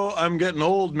how I know I'm getting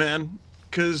old, man,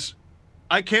 because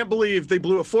I can't believe they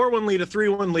blew a 4-1 lead, a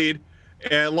 3-1 lead,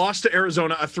 and lost to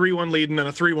Arizona, a 3-1 lead, and then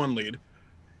a 3-1 lead.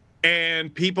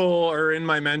 And people are in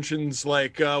my mentions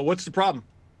like, what's the problem?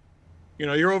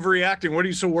 You're overreacting. What are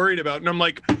you so worried about? And I'm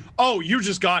like, oh, you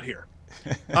just got here.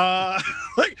 The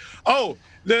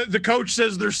coach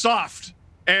says they're soft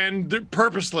and they're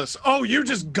purposeless. Oh, you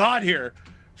just got here.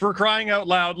 For crying out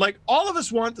loud. Like, all of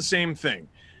us want the same thing.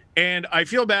 And I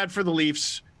feel bad for the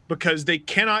Leafs because they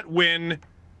cannot win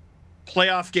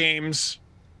playoff games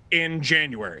in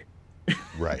January.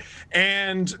 Right.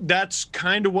 And that's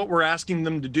kind of what we're asking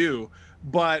them to do.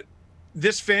 But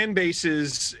this fan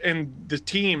base's and the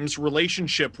team's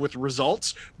relationship with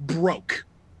results broke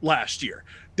last year.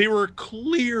 They were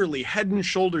clearly head and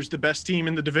shoulders the best team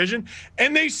in the division,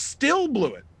 and they still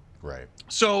blew it. Right.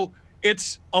 So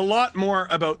it's a lot more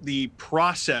about the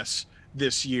process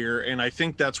this year, and I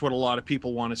think that's what a lot of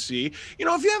people want to see. If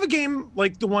you have a game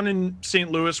like the one in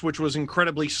St. Louis, which was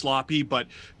incredibly sloppy, but,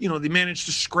 they managed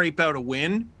to scrape out a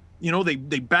win. They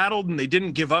battled and they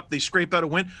didn't give up. They scrape out a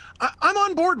win. I'm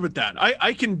on board with that.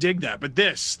 I can dig that. But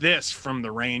this from the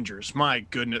Rangers, my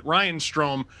goodness. Ryan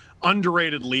Strome,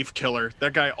 underrated Leaf killer.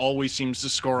 That guy always seems to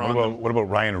score on them. What about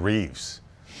Ryan Reeves?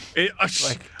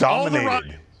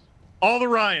 Dominated. All the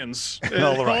Ryans.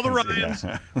 All the Ryans.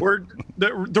 Were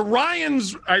the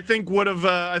Ryans, I think, would have.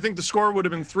 I think the score would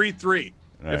have been 3-3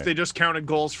 if they just counted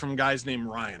goals from guys named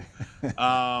Ryan.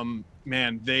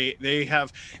 Man,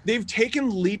 they've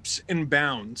taken leaps and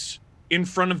bounds in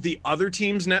front of the other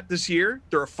team's net this year.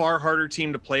 They're a far harder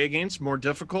team to play against, more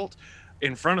difficult.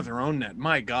 In front of their own net.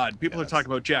 My God, people are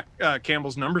talking about Jack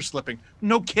Campbell's numbers slipping.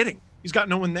 No kidding. He's got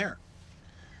no one there.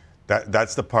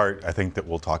 That's the part I think that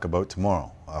we'll talk about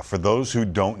tomorrow. For those who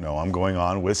don't know, I'm going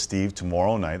on with Steve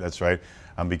tomorrow night. That's right.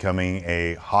 I'm becoming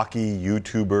a hockey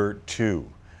YouTuber too,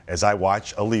 as I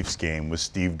watch a Leafs game with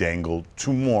Steve Dangle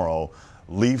tomorrow.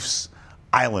 Leafs,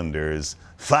 Islanders,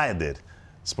 Firebit,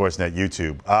 Sportsnet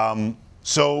YouTube.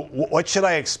 So what should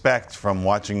I expect from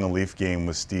watching a Leaf game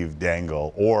with Steve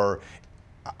Dangle? Or,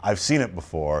 I've seen it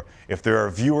before, if there are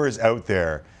viewers out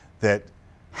there that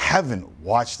haven't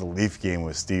watched the Leaf game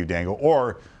with Steve Dangle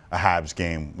or a Habs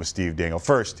game with Steve Dangle,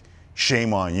 first,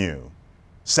 shame on you.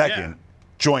 Second,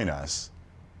 join us.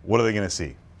 What are they going to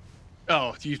see?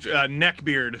 Oh, neck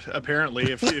beard,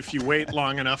 apparently, if you wait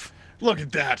long enough. Look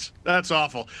at that. That's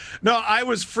awful. No, I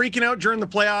was freaking out during the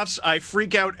playoffs. I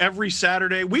freak out every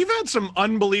Saturday. We've had some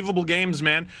unbelievable games,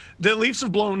 man. The Leafs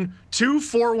have blown 2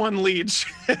 4-1 leads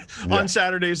on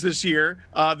Saturdays this year.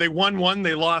 They won one,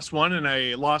 they lost one, and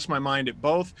I lost my mind at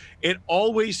both. It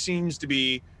always seems to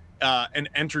be an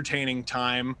entertaining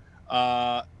time.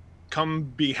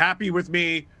 Come be happy with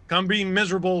me. Come be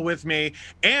miserable with me.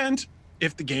 And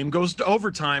if the game goes to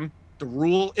overtime, the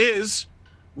rule is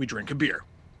we drink a beer.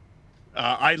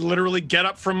 I literally get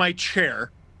up from my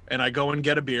chair and I go and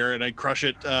get a beer and I crush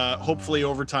it. Hopefully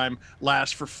overtime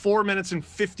lasts for 4 minutes and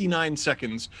 59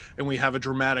 seconds, and we have a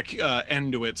dramatic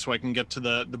end to it, so I can get to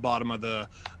the bottom of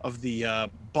the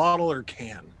bottle or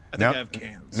can. I think I have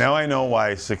cans. Now I know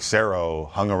why Sixero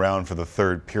hung around for the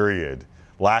third period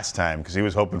last time, because he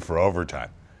was hoping for overtime.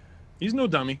 He's no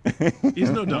dummy. He's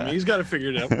no dummy. He's got it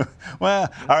figured out.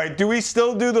 Well, all right. Do we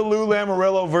still do the Lou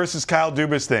Lamoriello versus Kyle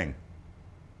Dubas thing?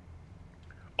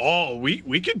 Oh,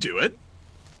 we could do it.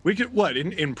 We could what?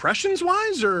 Impressions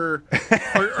wise or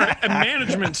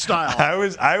management style? I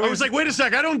was like, wait a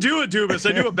sec, I don't do a Dubas,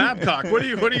 I do a Babcock. What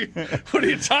are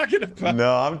you talking about?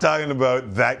 No, I'm talking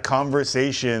about that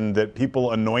conversation that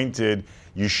people anointed.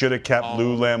 You should have kept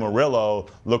Lou Lamoriello.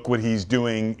 Look what he's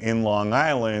doing in Long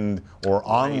Island or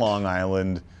on Long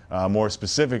Island, more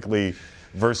specifically,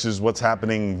 versus what's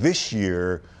happening this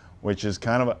year, which is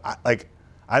kind of like,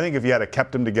 I think if you had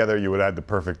kept them together, you would have had the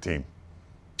perfect team.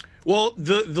 Well,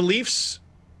 the Leafs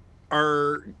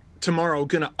are tomorrow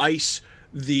going to ice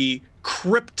the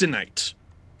kryptonite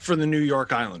for the New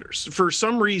York Islanders. For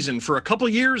some reason, for a couple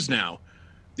years now,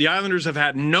 the Islanders have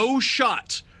had no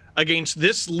shot against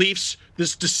this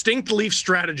distinct Leaf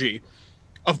strategy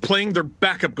of playing their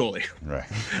backup goalie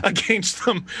against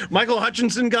them. Michael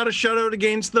Hutchinson got a shutout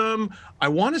against them. I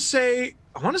want to say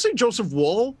Joseph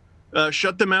Woll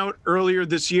shut them out earlier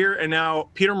this year, and now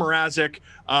Peter Mrazek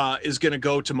is going to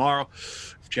go tomorrow.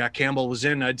 If Jack Campbell was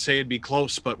in, I'd say it'd be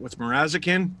close, but with Mrazek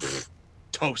in,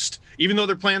 toast. Even though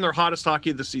they're playing their hottest hockey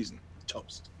of the season,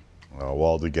 toast. Well,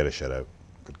 Wall did get a shutout.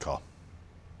 Good call.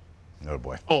 No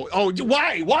boy. Oh,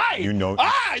 why? You know.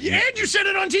 And you said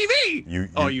it on TV.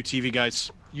 You TV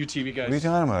guys. You TV guys. What are you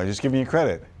talking about? I'm just giving you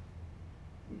credit.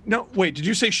 No, wait. Did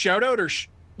you say shout out or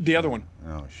the other one?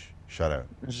 No, shut out.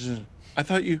 I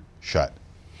thought you. Shut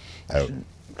out.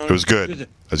 It was good. I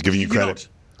was giving you credit.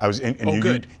 I was. And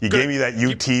good. You gave me that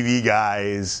TV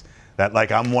guys. That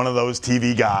like I'm one of those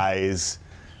TV guys,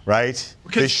 right?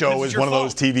 This show is one of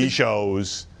those TV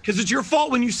shows. Because it's your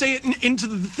fault when you say it into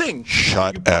the thing.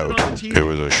 Shut out. It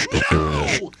was a.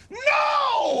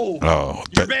 No! Oh,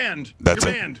 you're banned. You're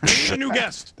banned. We need a new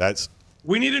guest.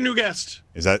 We need a new guest.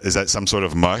 Is that some sort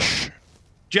of mush?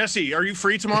 Jesse, are you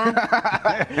free tomorrow?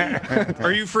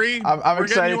 Are you free? I'm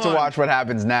excited to watch what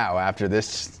happens now after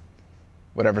this,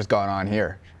 whatever's going on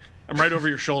here. I'm right over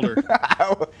your shoulder.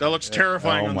 That looks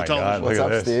terrifying on the television. What's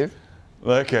up, Steve?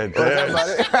 Look at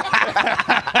this.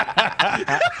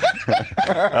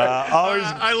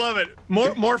 I love it.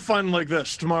 More fun like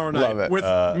this tomorrow night with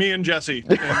me and Jesse.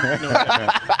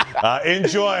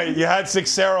 Enjoy. You had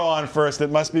Sixero on first.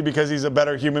 It must be because he's a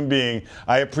better human being.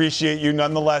 I appreciate you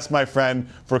nonetheless, my friend,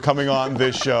 for coming on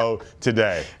this show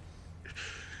today.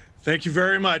 Thank you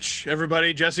very much,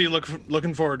 everybody. Jesse,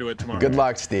 looking forward to it tomorrow. Good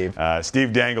luck, Steve.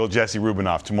 Steve Dangle, Jesse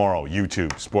Rubinoff, tomorrow, YouTube,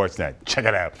 Sportsnet. Check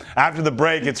it out. After the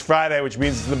break, it's Friday, which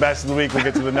means it's the best of the week. We'll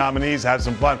get to the nominees, have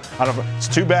some fun. It's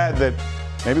too bad that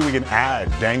maybe we can add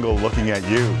Dangle looking at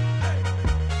you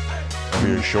over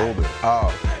your shoulder. Oh.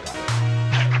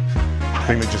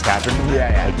 Thing that just happened?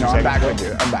 Yeah. Like no, I'm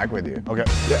back with you. Okay.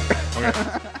 Yeah.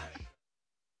 Okay.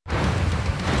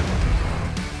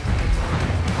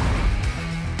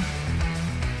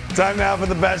 Time now for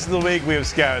the best of the week. We have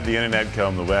scoured the internet,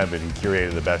 combed the web, and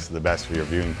curated the best of the best for your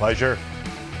viewing pleasure.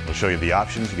 We'll show you the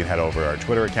options. You can head over to our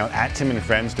Twitter account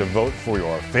 @TimAndFriends to vote for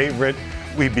your favorite.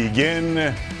 We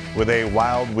begin with a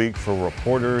wild week for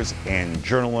reporters and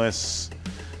journalists,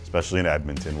 especially in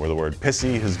Edmonton, where the word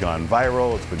pissy has gone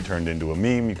viral. It's been turned into a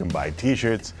meme. You can buy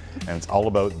t-shirts, and it's all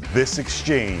about this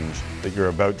exchange that you're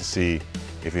about to see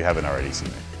if you haven't already seen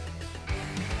it.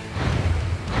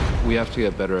 We have to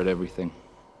get better at everything.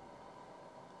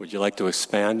 Would you like to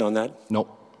expand on that? Nope.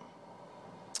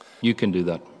 You can do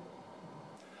that.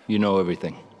 You know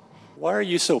everything. Why are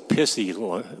you so pissy,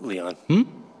 Leon?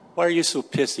 Why are you so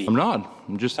pissy? I'm not.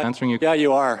 I'm just answering your question. Yeah,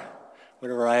 you are.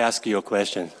 Whenever I ask you a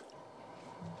question.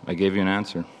 I gave you an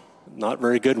answer. Not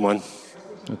very good one.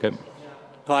 Okay.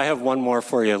 Well, I have one more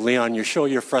for you. Leon, you show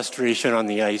your frustration on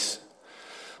the ice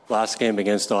last game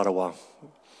against Ottawa.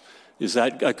 Is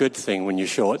that a good thing when you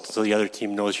show it so the other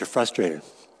team knows you're frustrated?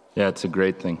 Yeah, it's a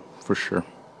great thing, for sure.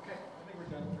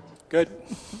 Good.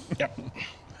 Yep.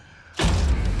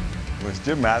 Was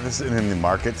Jim Matheson in the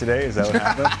market today? Is that what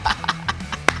happened?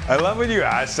 I love when you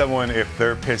ask someone if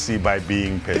they're pissy by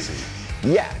being pissy.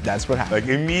 Yeah, that's what happened.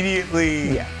 Like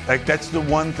immediately, like that's the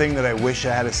one thing that I wish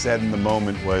I had said in the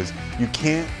moment was you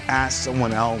can't ask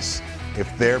someone else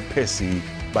if they're pissy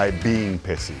by being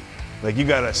pissy. Like you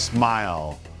gotta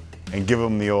smile and give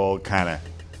them the old kind of,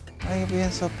 why are you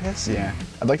being so pissy? Yeah.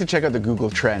 I'd like to check out the Google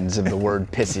Trends of the word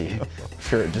pissy. I'm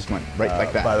sure it just went right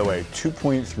like that. By the way,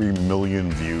 2.3 million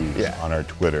views on our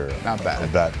Twitter. Not bad.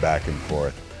 Of that back and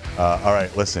forth. All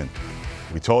right, listen.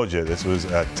 We told you this was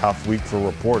a tough week for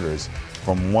reporters.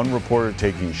 From one reporter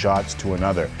taking shots to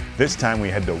another. This time we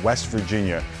head to West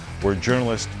Virginia, where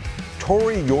journalist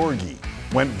Tori Yorgi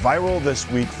went viral this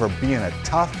week for being a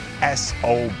tough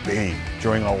SOB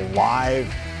during a live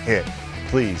hit.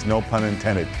 Please, no pun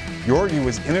intended. Yorgi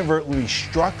was inadvertently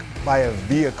struck by a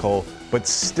vehicle, but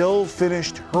still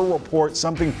finished her report,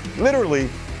 something literally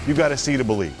you got to see to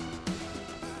believe.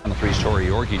 On the 3's Tori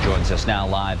Yorgi joins us now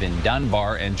live in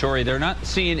Dunbar. And Tori, they're not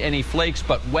seeing any flakes,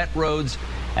 but wet roads.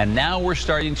 And now we're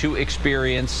starting to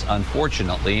experience,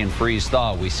 unfortunately, in freeze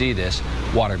thaw, we see this,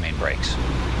 water main breaks.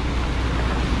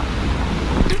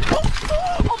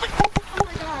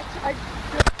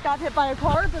 Got hit by a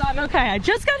car, but I'm okay. I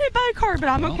just got hit by a car, but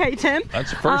I'm okay, Tim. That's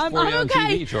the first for you on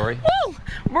TV, Tori. Woo!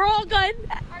 We're all good.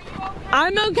 Are you okay?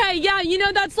 I'm okay. Yeah, you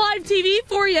know, that's live TV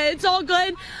for you. It's all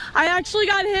good. I actually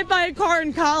got hit by a car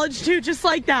in college, too, just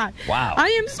like that. Wow. I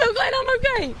am so glad I'm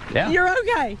okay. Yeah. You're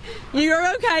okay.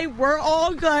 You're okay. We're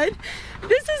all good.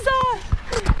 This is,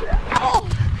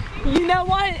 you know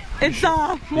what? It's,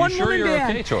 one sure woman you're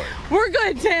band. okay, Tori? We're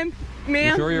good, Tim.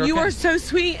 Ma'am, sure you're you okay? are so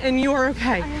sweet and you are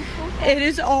okay. It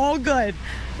is all good.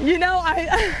 You know,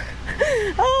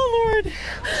 oh Lord.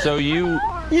 So you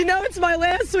know, it's my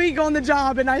last week on the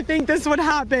job, and I think this would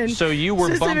happen. So you were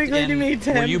bumped specifically to me,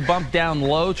 Tim. Were you bumped down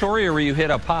low, Tori, or were you hit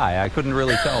up high? I couldn't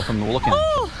really tell from the looking.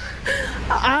 Oh,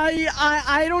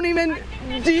 I don't even.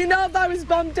 Do you know if I was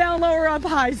bumped down low or up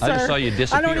high, sir? I just saw you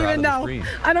disappear I don't even out of the know. screen.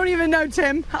 I don't even know,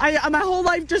 Tim. My whole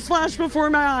life just flashed before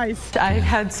my eyes. I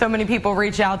had so many people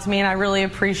reach out to me, and I really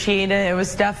appreciate it. It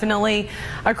was definitely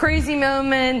a crazy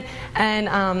moment. And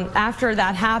after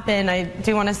that happened, I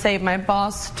do want to say my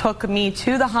boss took me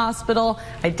to the hospital.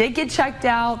 I did get checked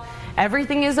out.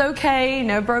 Everything is okay,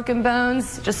 no broken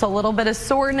bones, just a little bit of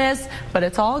soreness, but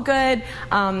it's all good.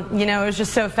 You know, it was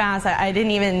just so fast. I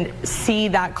didn't even see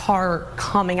that car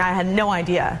coming. I had no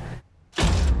idea. Love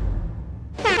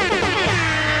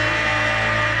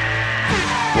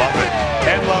it.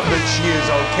 And love that she is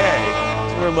okay.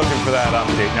 So we're looking for that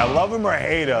update. Now, love him or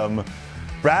hate him,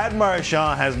 Brad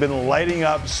Marchand has been lighting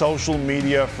up social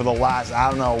media for the last,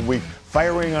 week,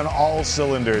 firing on all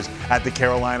cylinders at the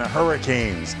Carolina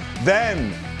Hurricanes.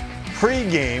 Then,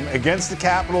 pre-game against the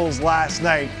Capitals last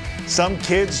night, some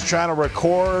kids trying to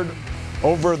record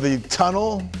over the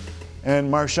tunnel, and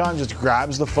Marchand just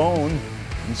grabs the phone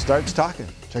and starts talking.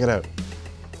 Check it out.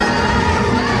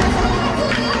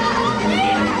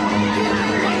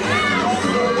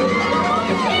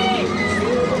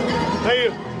 Thank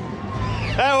you.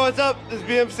 Hey, what's up? This is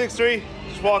BM63.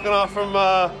 Just walking off from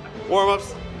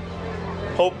warm-ups.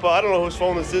 Hope, I don't know whose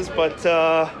phone this is, but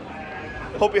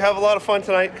hope you have a lot of fun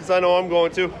tonight, because I know I'm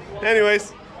going to.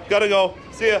 Anyways, gotta go.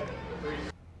 See ya.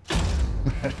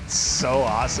 That's so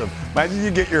awesome. Imagine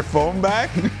you get your phone back.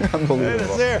 Unbelievable.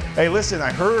 It's there. Hey, listen,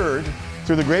 I heard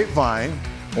through the grapevine,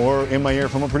 or in my ear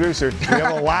from a producer, we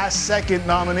have a last-second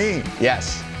nominee.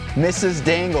 Yes. Mrs.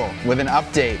 Dangle with an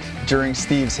update during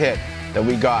Steve's hit that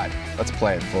we got. Let's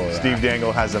play it for Steve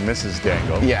Dangle has a Mrs.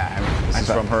 Dangle. Yeah, This is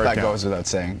from her that account. goes without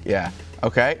saying. Yeah.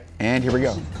 Okay, and here we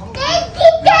go. Daddy,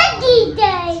 daddy.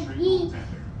 Daddy,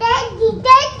 daddy,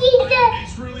 daddy.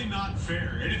 It's really not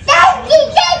fair.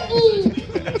 Daddy, daddy.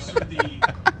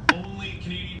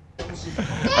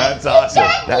 That's awesome.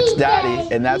 That's Daddy,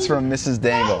 and that's from Mrs.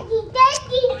 Dangle.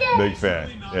 Big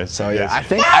fan. Yes, So yeah, yes. I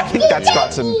think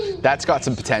that's got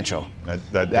some potential.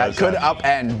 That That could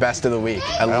upend best of the week.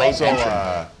 A late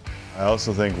entrant. I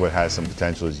also think what has some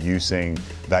potential is you saying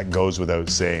that goes without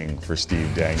saying for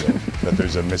Steve Dangle, that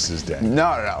there's a Mrs. Dangle.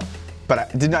 No. But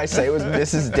didn't I say it was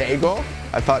Mrs. Dangle?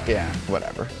 I thought, yeah,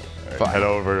 whatever. Right, head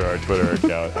over to our Twitter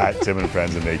account,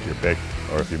 @Tim&Friends, and make your pick,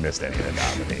 or if you missed any of the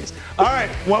nominees. All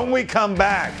right, when we come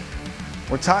back,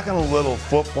 we're talking a little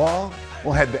football.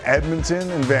 We'll head to Edmonton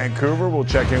and Vancouver. We'll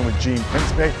check in with Gene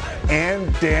Principe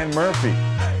and Dan Murphy.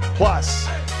 Plus,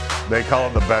 they call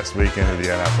it the best weekend of the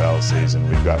NFL season.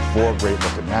 We've got 4 great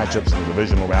looking matchups in the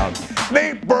divisional round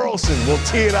Nate Burleson will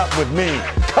tee it up with me.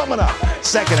 Coming up,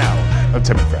 second hour of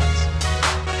Tim and Friends.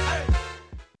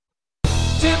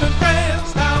 Tim and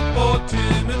Friends, time for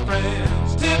Tim and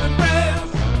Friends. Tim and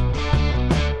Friends.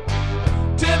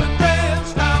 Tim and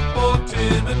Friends, time for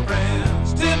Tim and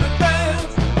Friends. Tim and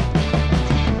Friends.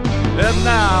 And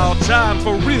now, time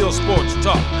for real sports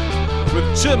talk with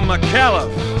Tim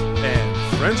McAuliffe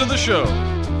and friends of the show.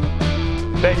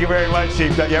 Thank you very much,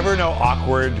 Chief. You ever know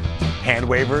awkward hand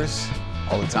wavers?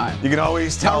 All the time. You can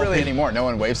always tell. Not really anymore. No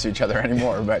one waves to each other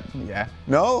anymore, but yeah.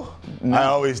 No? I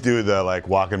always do the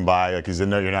walking by, because I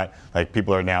know you're not,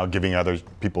 people are now giving other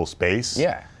people space.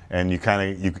 Yeah. And you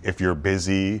kind of, if you're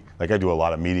busy, I do a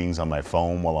lot of meetings on my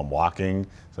phone while I'm walking,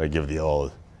 so I give the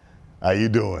old, how you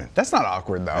doing? That's not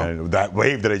awkward, though. And that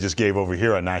wave that I just gave over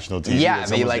here on national TV. Yeah,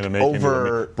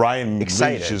 Brian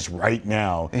excited. Leach is right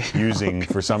now using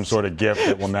for some sort of gift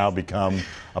that will now become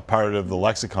a part of the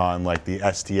lexicon, like the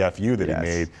STFU that he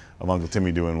made of Uncle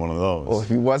Timmy doing one of those. Well, if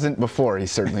he wasn't before,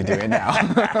 he's certainly doing it now.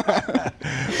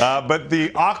 But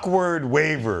the awkward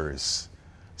wavers,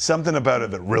 something about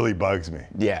it that really bugs me.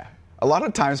 Yeah. A lot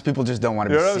of times people just don't want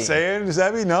to be seen. You know what I'm saying? Does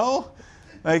that mean no?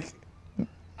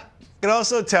 You can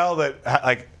also tell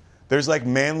that, there's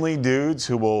manly dudes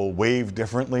who will wave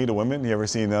differently to women. You ever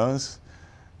seen those?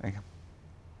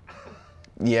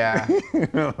 Yeah.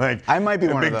 I might be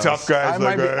one of those. Big tough guys. I'm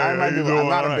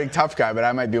not a big tough guy, but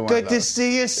I might be one of those. Good to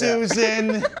see you,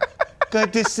 Susan.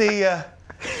 Good to see you.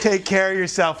 Take care of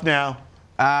yourself now.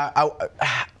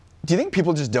 Do you think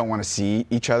people just don't want to see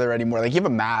each other anymore? You have a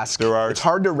mask. It's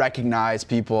hard to recognize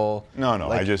people.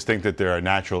 No. I just think that there are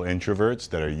natural introverts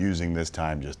that are using this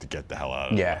time just to get the hell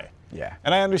out of the way. Yeah.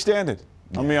 And I understand it.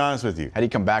 I'll be honest with you. How do you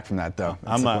come back from that, though?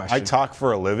 I talk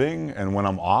for a living, and when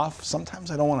I'm off, sometimes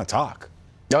I don't want to talk.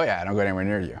 Oh, yeah. I don't go anywhere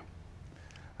near you.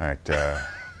 All right.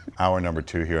 Hour number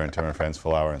 2 here on Tim and Friends,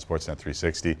 full hour on Sportsnet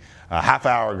 360. Half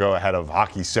hour go ahead of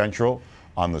Hockey Central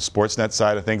on the Sportsnet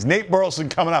side of things. Nate Burleson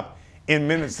coming up in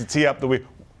minutes to tee up the week.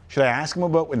 Should I ask him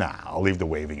about? Nah, I'll leave the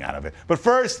waving out of it. But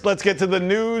first, let's get to the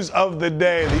news of the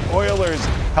day. The Oilers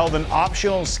held an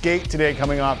optional skate today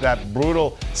coming off that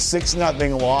brutal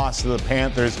 6-0 loss to the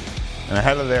Panthers and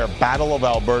ahead of their Battle of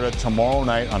Alberta tomorrow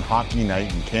night on Hockey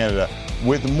Night in Canada.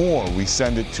 With more, we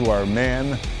send it to our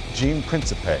man, Gene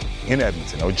Principe in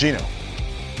Edmonton. Oh, Gino.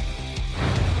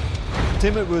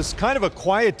 Tim, it was kind of a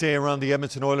quiet day around the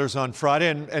Edmonton Oilers on Friday,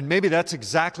 and maybe that's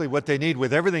exactly what they need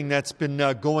with everything that's been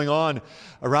going on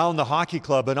around the hockey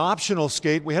club. An optional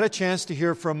skate. We had a chance to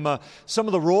hear from some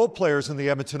of the role players in the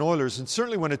Edmonton Oilers, and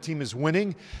certainly when a team is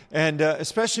winning, and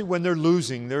especially when they're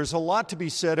losing, there's a lot to be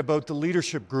said about the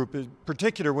leadership group, in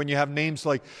particular when you have names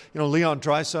like Leon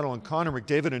Draisaitl and Connor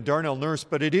McDavid and Darnell Nurse,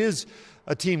 but it is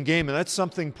a team game, and that's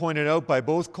something pointed out by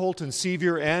both Colton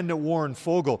Sevier and Warren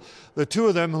Foegele. The two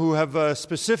of them, who have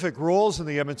specific roles in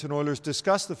the Edmonton Oilers,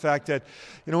 discussed the fact that,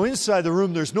 inside the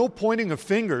room, there's no pointing of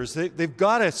fingers. They've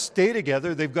got to stay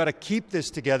together. They've got to keep this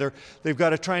together. They've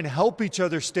got to try and help each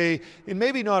other stay in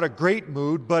maybe not a great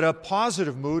mood, but a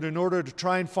positive mood in order to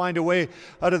try and find a way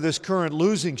out of this current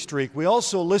losing streak. We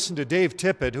also listened to Dave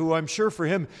Tippett, who I'm sure for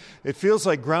him, it feels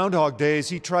like Groundhog Day as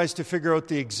he tries to figure out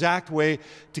the exact way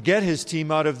to get his team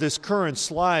out of this current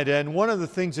slide. And one of the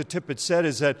things that Tippett said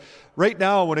is that right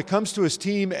now, when it comes to his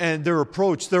team and their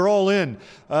approach, they're all in.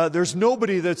 There's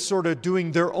nobody that's sort of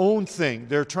doing their own thing.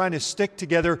 They're trying to stick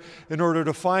together in order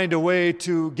to find a way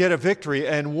to get a victory.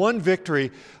 And one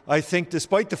victory, I think,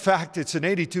 despite the fact it's an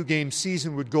 82-game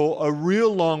season, would go a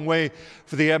real long way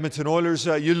for the Edmonton Oilers.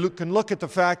 You can look at the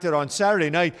fact that on Saturday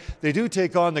night, they do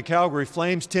take on the Calgary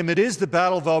Flames. Tim, it is the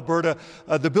Battle of Alberta.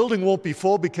 The building won't be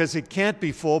full because it can't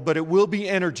be full, but it will be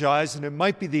energized, and it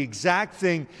might be the exact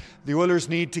thing the Oilers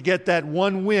need to get that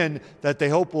one win that they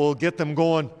hope will get them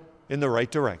going in the right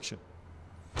direction.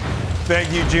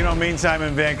 Thank you, Gino. Meantime,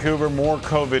 in Vancouver, more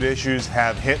COVID issues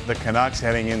have hit the Canucks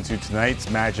heading into tonight's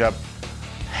matchup.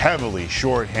 Heavily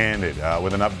short-handed.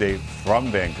 With an update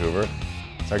from Vancouver,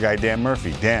 it's our guy Dan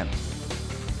Murphy. Dan.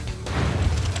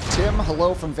 Tim,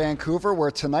 hello from Vancouver,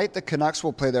 where tonight the Canucks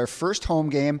will play their first home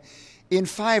game in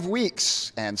 5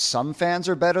 weeks. And some fans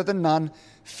are better than none.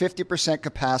 50%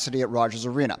 capacity at Rogers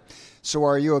Arena. So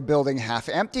are you a building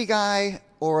half-empty guy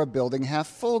or a building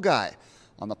half-full guy?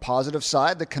 On the positive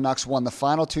side, the Canucks won the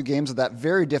final 2 games of that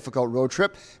very difficult road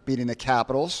trip, beating the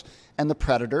Capitals and the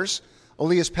Predators.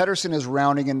 Elias Pettersson is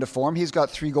rounding into form. He's got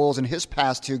 3 goals in his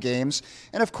past 2 games.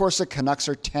 And of course, the Canucks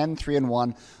are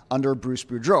 10-3-1 under Bruce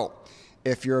Boudreau.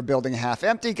 If you're a building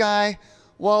half-empty guy,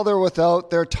 well, they're without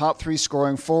their top 3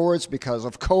 scoring forwards because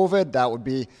of COVID. That would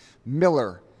be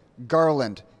Miller,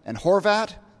 Garland, and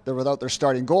Horvat. They're without their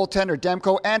starting goaltender,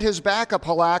 Demko, and his backup,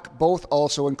 Halak, both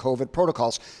also in COVID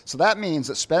protocols. So that means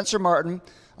that Spencer Martin,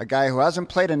 a guy who hasn't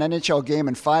played an NHL game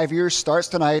in 5 years, starts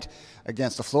tonight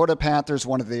against the Florida Panthers,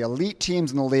 one of the elite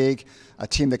teams in the league, a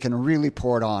team that can really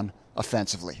pour it on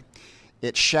offensively.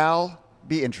 It shall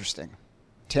be interesting.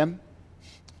 Tim?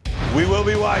 We will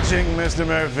be watching, Mr.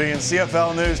 Murphy. In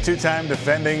CFL news, two-time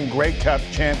defending Grey Cup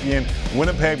champion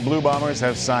Winnipeg Blue Bombers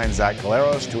have signed Zach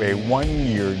Collaros to a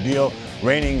one-year deal.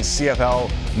 Reigning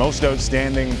CFL most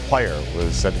outstanding player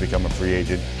was set to become a free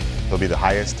agent. He'll be the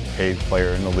highest paid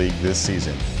player in the league this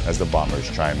season as the Bombers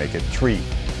try and make it 3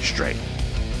 straight.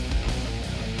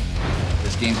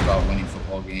 This game's about winning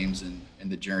football games and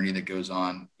the journey that goes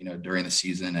on, during the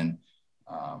season. And,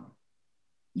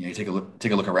 you take a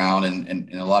look around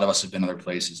and a lot of us have been other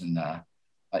places. And, I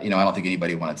don't think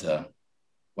anybody wanted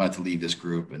to leave this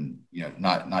group and,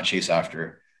 not chase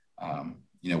after,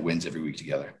 wins every week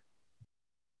together.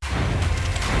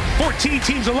 14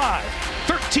 teams alive,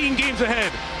 13 games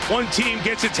ahead. One team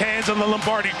gets its hands on the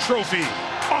Lombardi Trophy.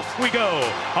 Off we go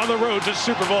on the road to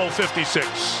Super Bowl 56.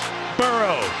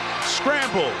 Burrow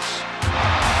scrambles.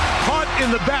 Caught in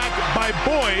the back by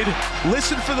Boyd.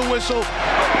 Listen for the whistle.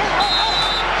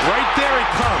 Right there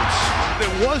it comes. It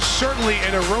was certainly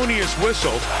an erroneous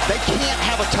whistle. They can't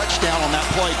have a touchdown on that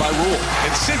play by rule.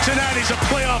 And Cincinnati's a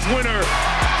playoff winner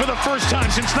for the first time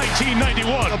since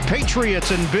 1991. The Patriots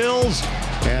and Bills,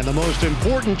 and the most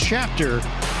important chapter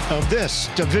of this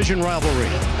division rivalry.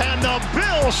 And the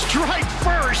Bills strike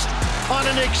first on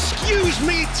an excuse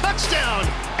me touchdown.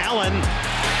 Allen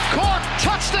caught,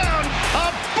 touchdown,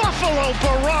 a Buffalo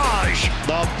barrage.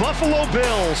 The Buffalo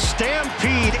Bills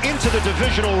stampede into the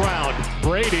divisional round.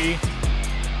 Brady,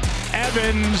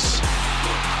 Evans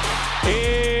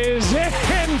is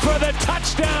in for the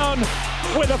touchdown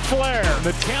with a flare.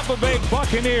 The Tampa Bay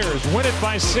Buccaneers win it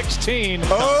by 16.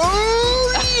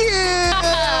 Oh,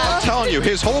 yeah! I'm telling you,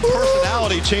 his whole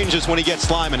personality changes when he gets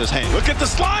slime in his hand. Look at the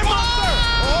slime monster!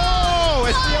 Oh,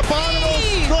 it's the abominable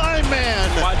slime man.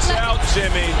 Watch out,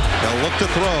 Jimmy. They'll look to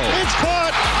throw. It's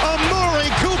caught. Amari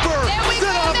Cooper.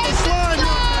 Sit off the slime.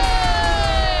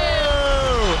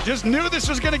 Just knew this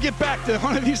was going to get back to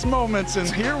one of these moments, and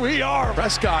here we are.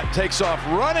 Prescott takes off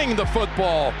running the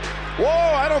football. Whoa,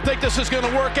 I don't think this is going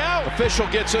to work out. Official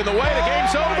gets in the way. The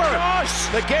game's over. Gosh.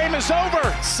 The game is over.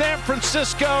 San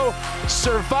Francisco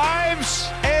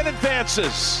survives and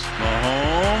advances.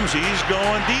 Mahomes, he's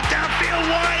going deep downfield,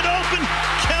 wide open.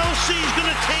 Kelsey's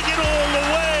going to take it all the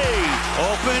way.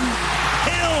 Open.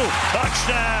 Hill,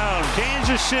 touchdown.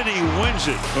 Kansas City wins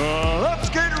it. Let's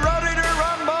get ready to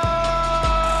rumble.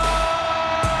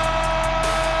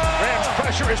 Rams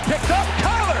pressure is picked up.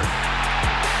 Kyler.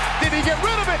 Did he get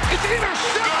rid of it? It's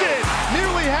intercepted.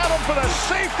 Nearly had him for the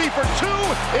safety for 2.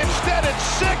 Instead, it's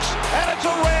 6, and it's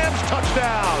a Rams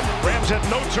touchdown. Rams had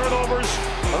no turnovers,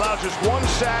 allowed just 1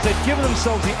 sack. They've given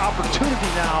themselves the opportunity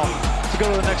now to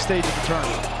go to the next stage of the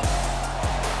tournament.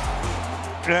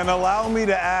 And allow me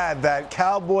to add that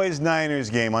Cowboys-Niners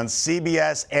game on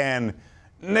CBS and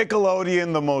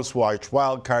Nickelodeon, the most watched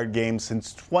wild card game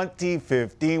since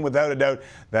 2015. Without a doubt,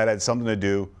 that had something to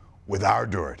do with our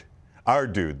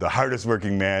dude, the hardest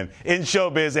working man in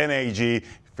showbiz, NAG.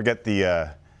 Forget the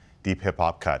deep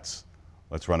hip-hop cuts.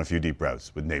 Let's run a few deep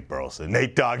routes with Nate Burleson.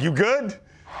 Nate, dog, you good?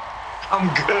 I'm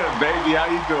good, baby. How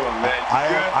you doing, man?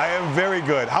 I am very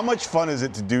good. How much fun is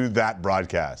it to do that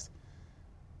broadcast?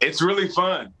 It's really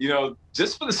fun,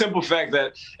 just for the simple fact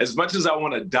that as much as I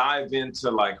want to dive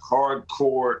into like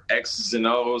hardcore X's and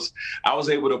O's, I was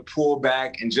able to pull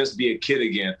back and just be a kid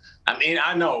again. I mean,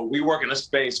 I know we work in a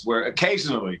space where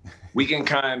occasionally we can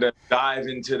kind of dive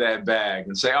into that bag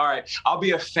and say, all right, I'll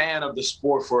be a fan of the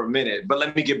sport for a minute, but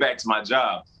let me get back to my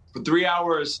job. For 3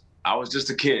 hours, I was just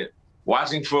a kid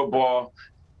watching football,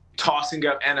 tossing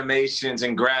up animations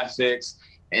and graphics,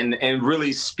 and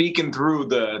really speaking through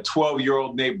the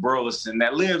 12-year-old Nate Burleson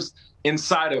that lives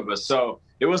inside of us. So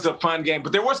it was a fun game.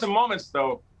 But there were some moments,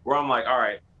 though, where I'm like, all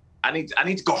right, I need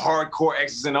to go hardcore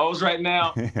X's and O's right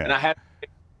now. Yeah. And I had to make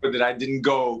sure that I didn't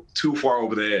go too far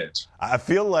over the edge. I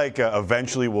feel like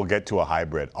eventually we'll get to a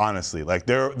hybrid, honestly. Like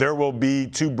there will be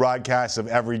 2 broadcasts of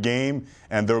every game,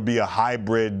 and there will be a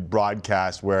hybrid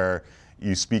broadcast where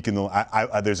you speak in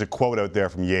the. There's a quote out there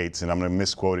from Yeats, and I'm going to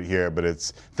misquote it here, but it's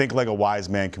 "Think like a wise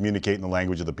man, communicate in the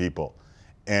language of the people."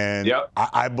 And yep.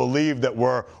 I believe that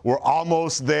we're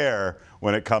almost there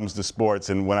when it comes to sports.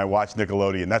 And when I watch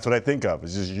Nickelodeon, that's what I think of.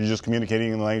 It's just you're just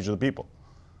communicating in the language of the people.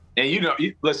 And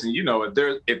listen,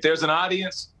 if there's an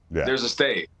audience, there's a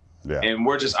stage. Yeah. And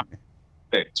we're just on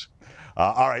stage.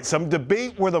 All right, some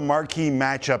debate where the marquee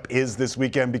matchup is this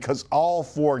weekend because all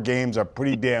 4 games are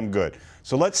pretty damn good.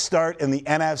 So let's start in the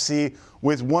NFC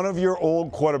with one of your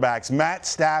old quarterbacks, Matt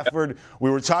Stafford.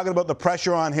 We were talking about the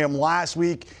pressure on him last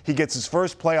week. He gets his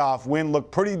first playoff win,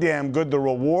 looked pretty damn good. The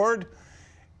reward,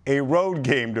 a road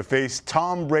game to face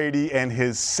Tom Brady and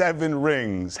his 7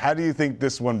 rings. How do you think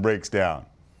this one breaks down?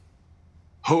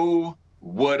 Who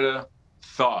would have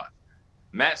thought?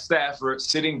 Matt Stafford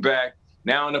sitting back,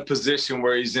 now in a position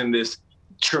where he's in this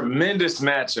tremendous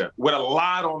matchup with a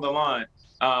lot on the line.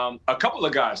 A couple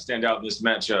of guys stand out in this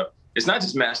matchup. It's not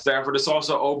just Matt Stafford, it's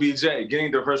also OBJ getting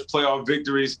their first playoff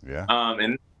victories. Yeah.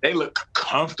 And they look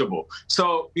comfortable.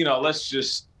 So, let's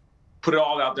just put it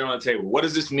all out there on the table. What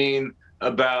does this mean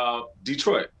about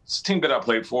Detroit? It's a team that I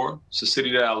played for. It's a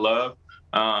city that I love.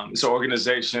 It's an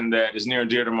organization that is near and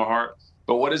dear to my heart.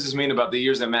 But what does this mean about the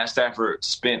years that Matt Stafford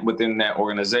spent within that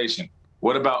organization?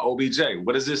 What about OBJ?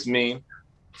 What does this mean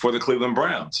for the Cleveland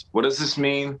Browns? What does this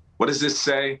mean? What does this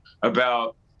say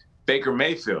about Baker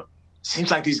Mayfield? Seems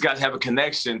like these guys have a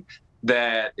connection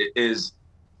that is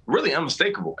really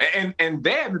unmistakable. And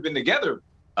they haven't been together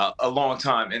a long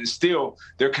time, and still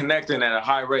they're connecting at a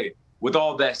high rate. With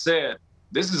all that said,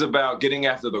 this is about getting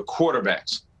after the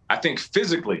quarterbacks. I think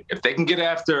physically, if they can get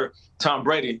after Tom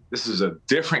Brady, this is a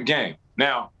different game.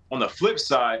 Now, on the flip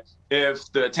side,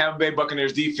 if the Tampa Bay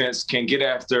Buccaneers defense can get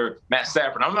after Matt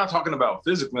Stafford, I'm not talking about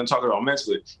physically, I'm talking about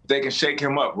mentally. If they can shake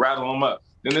him up, rattle him up,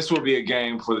 then this will be a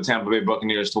game for the Tampa Bay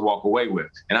Buccaneers to walk away with.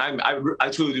 And I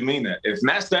truly do mean that. If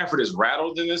Matt Stafford is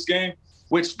rattled in this game,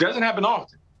 which doesn't happen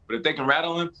often, but if they can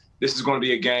rattle him, this is going to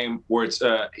be a game where it's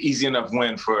an easy enough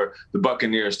win for the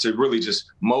Buccaneers to really just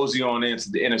mosey on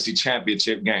into the NFC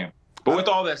Championship game. But with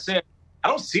all that said, I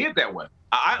don't see it that way.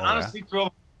 I honestly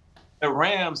feel the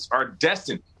Rams are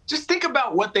destined. Just think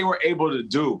about what they were able to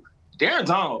do. Aaron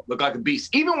Donald looked like a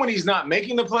beast. Even when he's not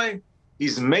making the play,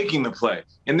 he's making the play.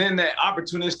 And then that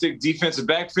opportunistic defensive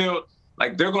backfield,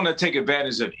 like they're going to take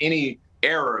advantage of any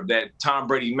error that Tom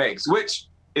Brady makes, which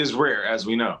is rare, as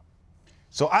we know.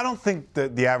 So I don't think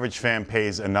that the average fan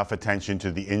pays enough attention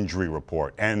to the injury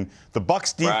report. And the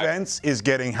Bucs defense is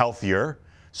getting healthier.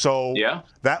 So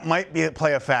that might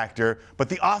play a factor. But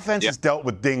the offense has dealt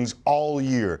with dings all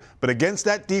year. But against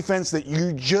that defense that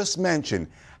you just mentioned,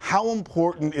 how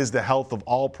important is the health of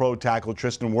all-pro tackle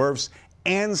Tristan Wirfs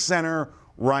and center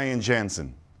Ryan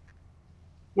Jensen?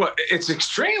 Well, it's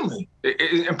extremely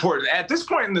important. At this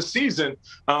point in the season,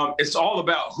 it's all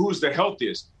about who's the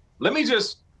healthiest.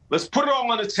 Let's put it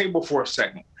all on the table for a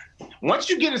second. Once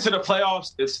you get into the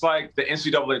playoffs, it's like the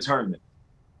NCAA tournament.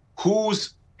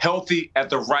 Who's healthy at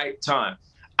the right time?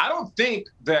 I don't think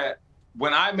that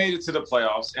when I made it to the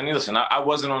playoffs, and listen, I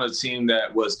wasn't on a team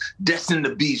that was destined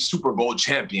to be Super Bowl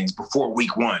champions before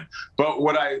week 1. But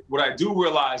what I do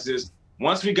realize is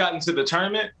once we got into the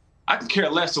tournament, I could care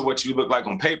less of what you look like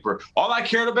on paper. All I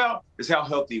cared about is how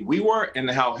healthy we were and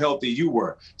how healthy you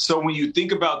were. So when you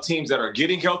think about teams that are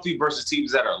getting healthy versus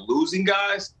teams that are losing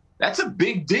guys, that's a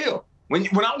big deal. When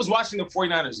I was watching the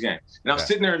 49ers game, and I'm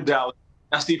sitting there in Dallas,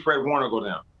 I see Fred Warner go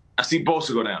down. I see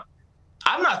Bosa go down.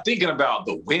 I'm not thinking about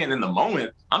the win in the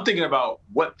moment. I'm thinking about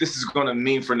what this is going to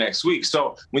mean for next week.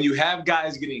 So when you have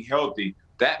guys getting healthy,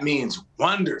 that means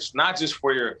wonders, not just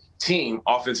for your team,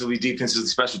 offensively, defensively,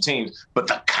 special teams, but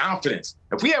the confidence.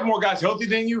 If we have more guys healthy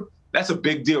than you, that's a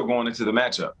big deal going into the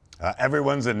matchup.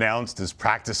 Everyone's announced is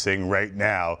practicing right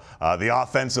now. The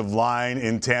offensive line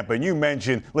in Tampa. And you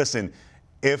mentioned, listen,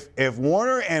 if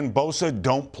Warner and Bosa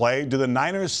don't play, do the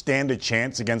Niners stand a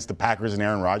chance against the Packers and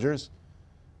Aaron Rodgers?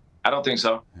 I don't think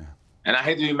so. Yeah. And I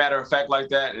hate to be matter of fact like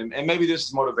that. And maybe this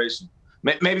is motivation.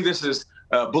 Maybe this is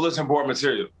bulletin board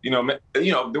material. We're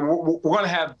going to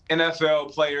have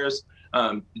NFL players,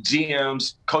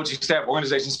 GMs, coaching staff,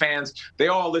 organizations, fans. They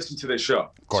all listen to this show.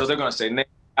 So they're going to say, Nate,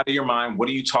 out of your mind, what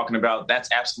are you talking about? That's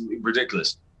absolutely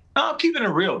ridiculous. No, I'm keeping it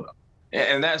real, though.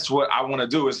 And that's what I want to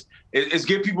do is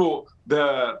give people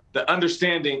the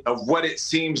understanding of what it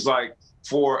seems like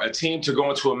for a team to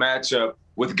go into a matchup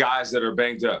with guys that are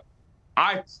banged up.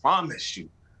 I promise you,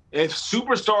 if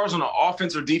superstars on the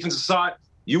offense or defensive side,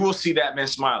 you will see that man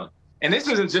smiling. And this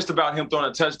isn't just about him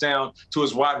throwing a touchdown to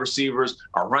his wide receivers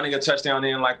or running a touchdown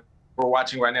in like we're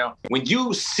watching right now. When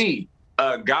you see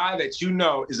a guy that you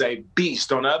know is a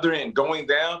beast on the other end going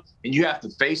down and you have to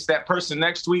face that person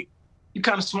next week, you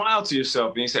kind of smile to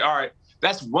yourself and you say, all right,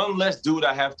 that's one less dude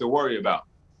I have to worry about.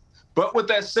 But with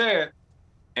that said,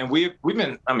 and we've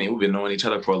been knowing each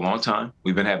other for a long time.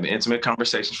 We've been having intimate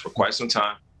conversations for quite some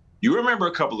time. You remember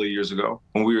a couple of years ago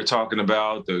when we were talking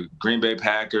about the Green Bay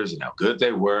Packers and how good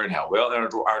they were and how well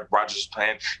Aaron Rodgers was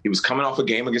playing. He was coming off a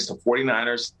game against the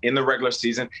 49ers in the regular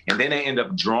season, and then they end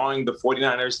up drawing the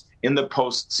 49ers in the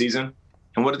postseason.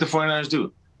 And what did the 49ers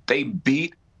do? They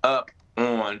beat up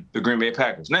on the Green Bay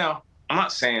Packers. Now, I'm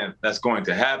not saying that's going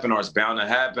to happen or it's bound to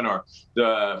happen or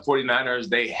the 49ers,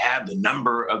 they have the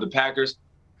number of the Packers.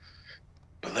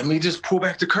 But let me just pull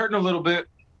back the curtain a little bit.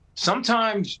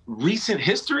 Sometimes recent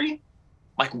history,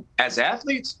 like as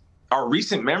athletes, our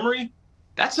recent memory,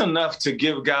 that's enough to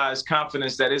give guys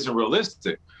confidence that isn't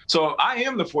realistic. So I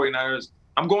am the 49ers.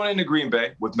 I'm going into Green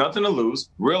Bay with nothing to lose,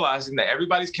 realizing that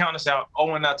everybody's counting us out.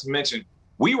 Oh, and not to mention,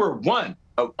 we were one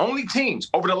of only teams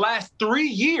over the last 3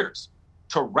 years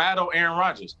to rattle Aaron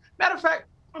Rodgers. Matter of fact,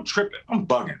 I'm tripping. I'm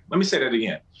bugging. Let me say that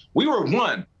again. We were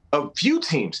one of few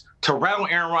teams to rattle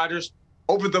Aaron Rodgers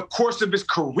over the course of his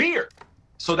career.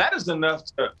 So that is enough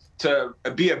to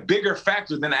be a bigger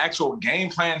factor than the actual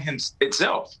game plan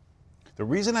itself. The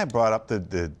reason I brought up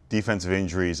the defensive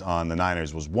injuries on the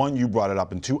Niners was, one, you brought it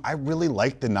up, and two, I really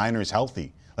like the Niners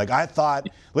healthy. Like, I thought,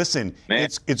 listen,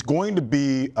 it's going to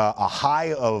be a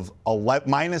high of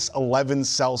minus 11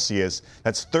 Celsius.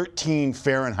 That's 13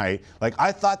 Fahrenheit. Like,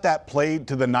 I thought that played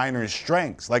to the Niners'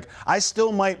 strengths. Like, I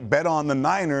still might bet on the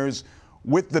Niners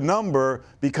with the number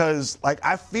because, like,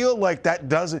 I feel like that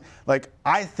doesn't, like,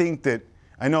 I think that,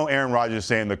 I know Aaron Rodgers is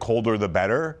saying the colder the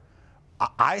better.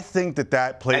 I think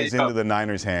that plays into the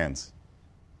Niners' hands.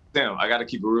 Damn, I got to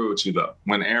keep it real with you, though.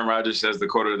 When Aaron Rodgers says the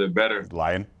colder the better.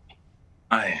 Lying?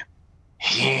 I am.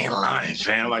 He ain't lying,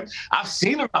 fam. Like, I've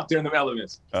seen him out there in the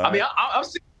elements. I mean, I've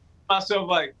seen myself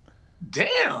like,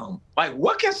 damn, like,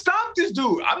 what can stop this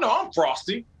dude? I know I'm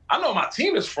frosty. I know my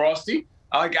team is frosty.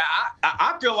 Like,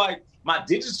 I feel like my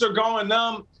digits are going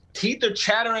numb. Teeth are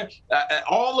chattering.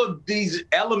 All of these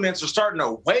elements are starting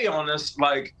to weigh on us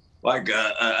like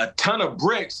a ton of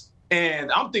bricks.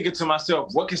 And I'm thinking to myself,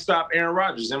 what can stop Aaron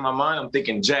Rodgers? In my mind, I'm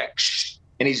thinking Jack,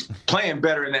 and he's playing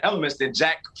better in the elements than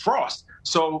Jack Frost.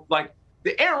 So, like,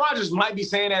 the Aaron Rodgers might be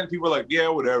saying that, and people are like, yeah,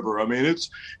 whatever. I mean,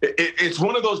 it's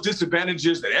one of those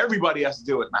disadvantages that everybody has to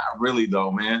deal with. Not really,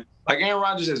 though, man. Like, Aaron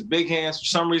Rodgers has big hands. For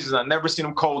some reason, I've never seen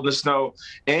him cold in the snow.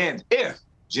 And if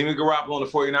Jimmy Garoppolo and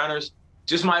the 49ers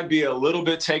just might be a little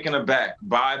bit taken aback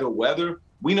by the weather,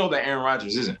 we know that Aaron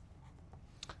Rodgers isn't.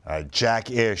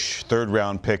 Jack Ish,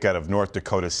 third-round pick out of North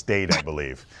Dakota State, I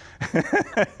believe.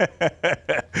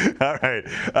 All right,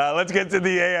 let's get to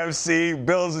the AFC.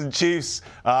 Bills and Chiefs,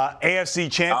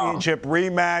 AFC Championship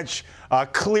rematch.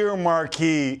 Clear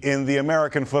marquee in the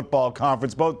American Football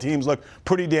Conference. Both teams looked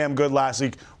pretty damn good last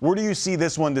week. Where do you see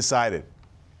this one decided?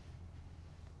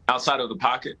 Outside of the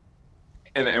pocket.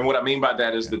 And what I mean by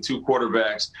that is the two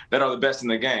quarterbacks that are the best in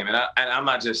the game. And I'm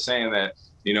not just saying that,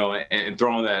 you know, and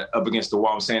throwing that up against the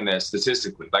wall. I'm saying that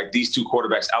statistically. Like, these two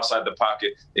quarterbacks outside the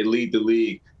pocket, they lead the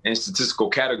league in statistical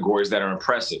categories that are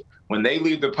impressive. When they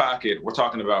leave the pocket, we're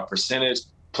talking about percentage,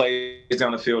 plays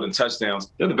down the field, and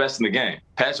touchdowns. They're the best in the game.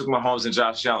 Patrick Mahomes and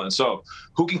Josh Allen. So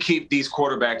who can keep these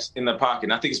quarterbacks in the pocket?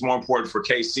 And I think it's more important for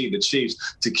KC, the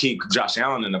Chiefs, to keep Josh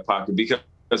Allen in the pocket because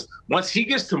once he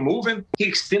gets to moving, he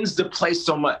extends the play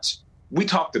so much. We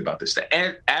talked about this.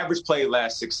 The average play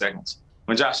lasts 6 seconds.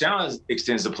 When Josh Allen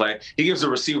extends the play, he gives a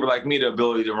receiver like me the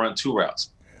ability to run 2 routes.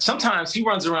 Sometimes he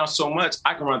runs around so much,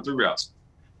 I can run 3 routes.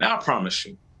 Now, I promise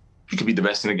you, you could be the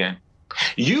best in the game.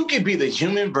 You could be the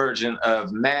human version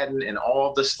of Madden and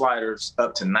all the sliders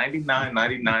up to 99,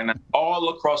 99, all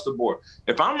across the board.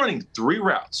 If I'm running 3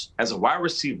 routes as a wide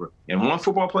receiver in one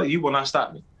football play, you will not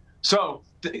stop me. So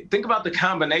think about the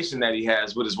combination that he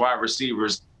has with his wide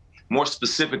receivers, more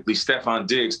specifically Stephon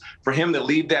Diggs, for him to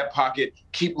leave that pocket,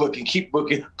 keep looking,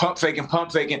 pump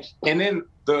faking, and then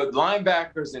the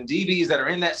linebackers and DBs that are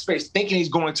in that space thinking he's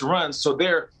going to run, so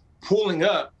they're pulling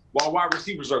up while wide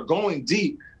receivers are going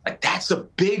deep. Like, that's a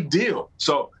big deal.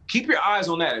 So keep your eyes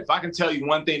on that. If I can tell you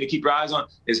one thing to keep your eyes on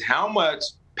is how much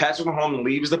Patrick Mahomes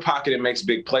leaves the pocket and makes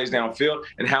big plays downfield,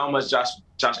 and how much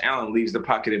Josh Allen leaves the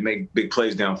pocket and makes big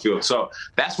plays downfield. So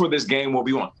that's where this game will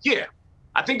be won. Yeah,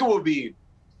 I think it will be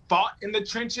fought in the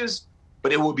trenches,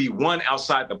 but it will be won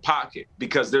outside the pocket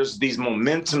because there's these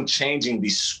momentum changing,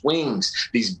 these swings,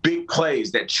 these big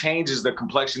plays that changes the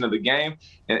complexion of the game,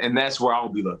 and that's where I'll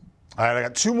be looking. All right, I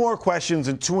got 2 more questions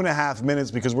in 2.5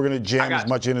 minutes because we're going to jam as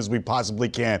much in as we possibly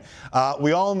can.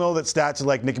 We all know that stats are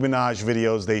like Nicki Minaj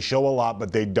videos. They show a lot,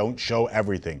 but they don't show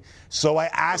everything. So I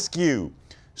ask you,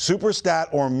 super stat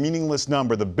or meaningless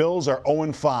number, the Bills are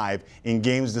 0-5 in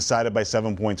games decided by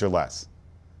 7 points or less.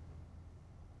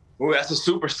 Well, that's a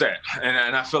super stat.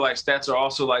 And I feel like stats are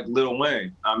also like Lil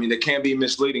Wayne. I mean, they can be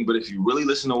misleading, but if you really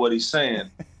listen to what he's saying,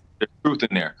 There's truth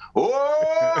in there.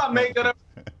 Oh, I'm making up.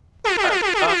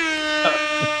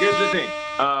 Here's the thing.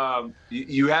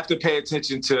 You have to pay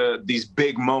attention to these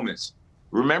big moments.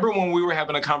 Remember when we were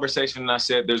having a conversation and I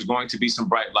said there's going to be some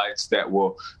bright lights that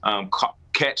will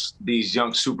catch these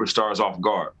young superstars off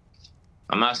guard?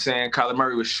 I'm not saying Kyler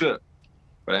Murray was shook,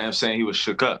 but I am saying he was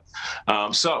shook up.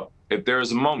 So if there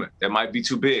is a moment that might be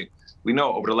too big, we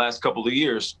know over the last couple of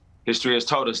years, history has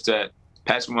told us that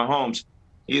Patrick Mahomes,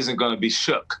 he isn't going to be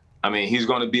shook. I mean, he's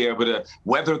going to be able to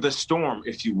weather the storm,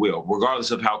 if you will,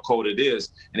 regardless of how cold it is.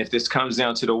 And if this comes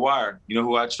down to the wire, you know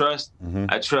who I trust? Mm-hmm.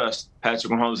 I trust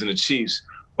Patrick Mahomes and the Chiefs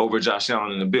over Josh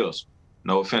Allen and the Bills.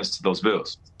 No offense to those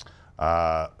Bills.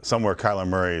 Somewhere Kyler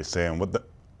Murray is saying, where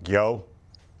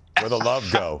the love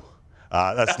go?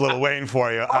 That's Lil Wayne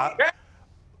for you. Okay.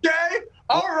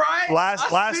 All right.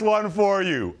 Last one for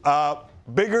you.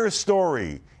 Bigger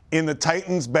story in the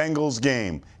Titans-Bengals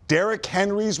game. Derrick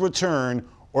Henry's return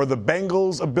or the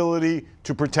Bengals' ability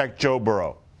to protect Joe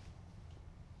Burrow?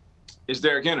 It's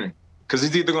Derrick Henry. Because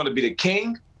he's either going to be the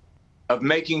king of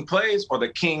making plays or the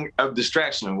king of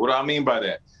distraction. What do I mean by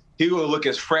that? He will look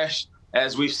as fresh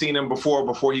as we've seen him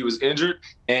before he was injured,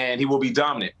 and he will be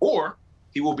dominant. Or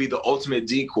he will be the ultimate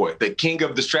decoy, the king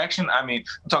of distraction. I mean,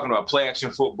 I'm talking about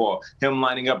play-action football, him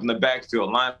lining up in the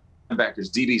backfield, linebackers,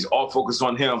 DBs, all focused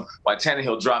on him while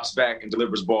Tannehill drops back and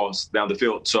delivers balls down the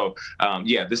field. So,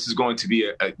 this is going to be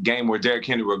a game where Derrick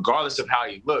Henry, regardless of how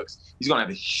he looks, he's going to have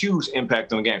a huge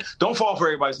impact on the game. Don't fall for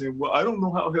everybody saying, well, I don't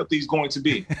know how healthy he's going to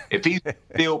be. If he's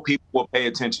still, people will pay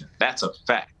attention. That's a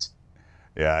fact.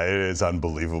 Yeah, it is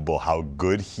unbelievable how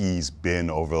good he's been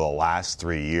over the last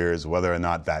 3 years. Whether or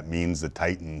not that means the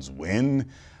Titans win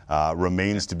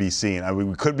remains to be seen. I mean,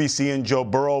 we could be seeing Joe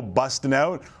Burrow busting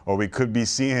out, or we could be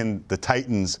seeing the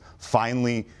Titans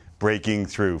finally breaking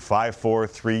through.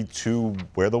 5-4, 3-2,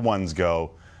 where the ones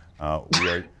go. We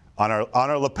are on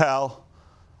our lapel.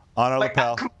 On our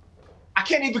lapel. I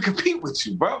can't even compete with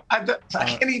you, bro. I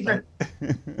can't even.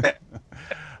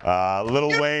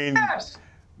 Lil Wayne,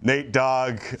 Nate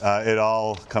Dogg, it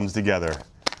all comes together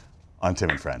on Tim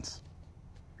and Friends.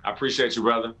 I appreciate you,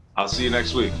 brother. I'll see you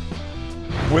next week.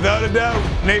 Without a doubt,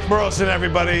 Nate Burleson,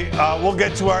 everybody. We'll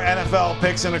get to our NFL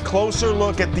picks and a closer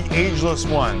look at the ageless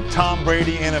one, Tom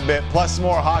Brady, in a bit, plus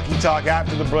more hockey talk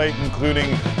after the break, including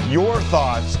your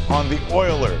thoughts on the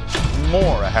Oilers.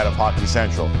 More ahead of Hockey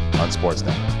Central on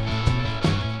Sportsnet.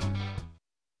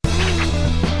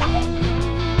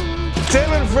 Tim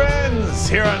and Friends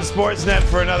here on Sportsnet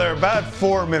for another about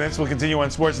 4 minutes. We'll continue on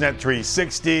Sportsnet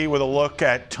 360 with a look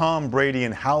at Tom Brady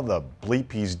and how the bleep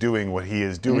he's doing what he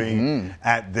is doing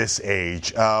at this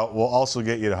age. We'll also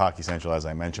get you to Hockey Central, as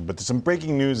I mentioned, but there's some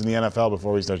breaking news in the NFL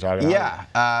before we start talking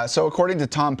about it. So according to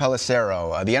Tom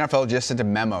Pelissero, the NFL just sent a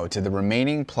memo to the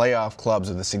remaining playoff clubs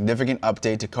with a significant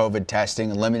update to COVID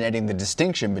testing, eliminating the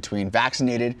distinction between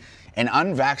vaccinated and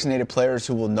unvaccinated players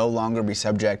who will no longer be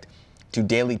subject to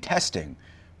daily testing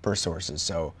per sources.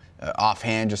 So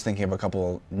offhand, just thinking of a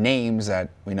couple names that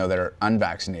we know that are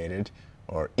unvaccinated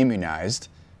or immunized.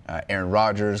 Aaron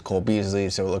Rodgers, Cole Beasley,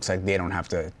 so it looks like they don't have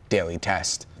to daily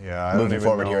test moving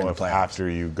forward here in the playoffs. After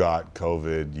you got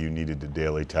COVID, you needed to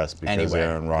daily test because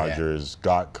Aaron Rodgers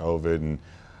got COVID. And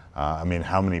I mean,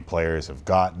 how many players have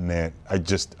gotten it?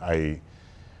 I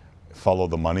follow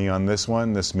the money on this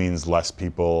one. This means less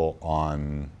people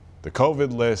on the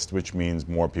COVID list, which means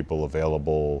more people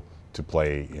available to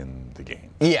play in the game.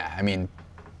 Yeah, I mean,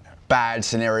 bad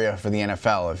scenario for the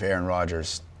NFL if Aaron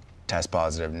Rodgers tests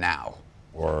positive now.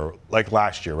 Or like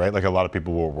last year, right? Like a lot of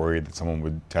people were worried that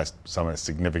a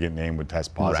significant name would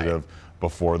test positive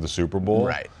before the Super Bowl.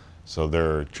 Right. So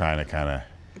they're trying to kind of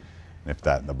nip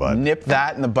that in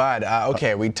the bud.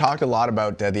 Okay, we talked a lot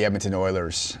about the Edmonton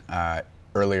Oilers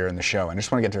earlier in the show. I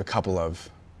just want to get to a couple of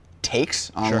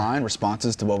takes online,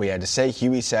 responses to what we had to say.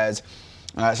 Huey says,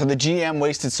 so the GM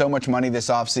wasted so much money this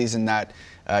offseason that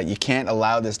you can't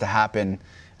allow this to happen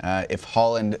if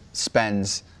Holland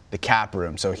spends the cap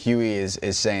room. So Huey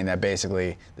is saying that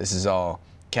basically this is all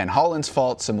Ken Holland's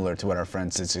fault, similar to what our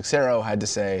friend Sid Cicero had to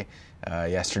say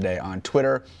yesterday on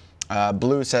Twitter.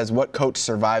 Blue says, what coach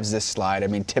survives this slide? I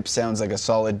mean, Tip sounds like a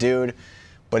solid dude,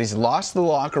 but he's lost the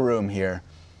locker room here.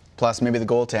 Plus, maybe the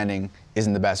goaltending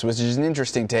isn't the best, which is an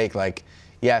interesting take. Like,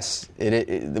 yes,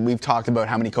 we've talked about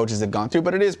how many coaches have gone through,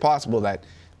 but it is possible that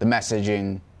the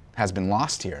messaging has been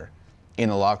lost here in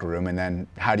the locker room. And then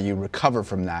how do you recover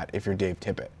from that if you're Dave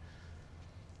Tippett?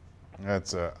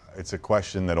 It's a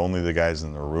question that only the guys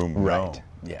in the room know. Right.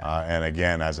 Yeah. And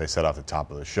again, as I said off the top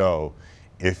of the show,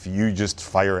 if you just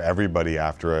fire everybody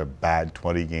after a bad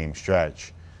 20-game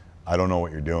stretch, I don't know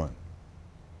what you're doing.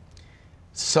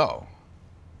 So,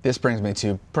 This brings me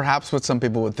to perhaps what some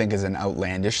people would think is an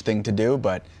outlandish thing to do,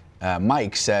 but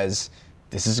Mike says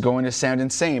this is going to sound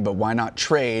insane, but why not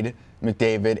trade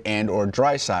McDavid and or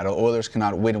Draisaitl? Oilers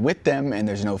cannot win with them, and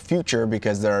there's no future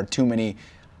because there are too many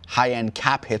high-end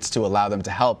cap hits to allow them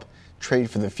to help trade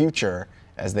for the future,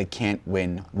 as they can't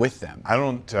win with them. I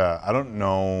don't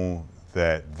know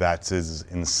that that's as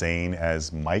insane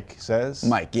as Mike says.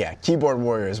 Mike, yeah. Keyboard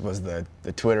Warriors was the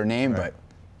Twitter name, right. But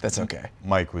that's okay.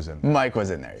 Mike was in there. Mike was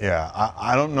in there. Yeah,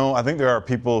 I don't know. I think there are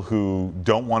people who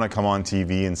don't want to come on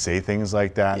TV and say things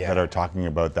like that that are talking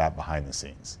about that behind the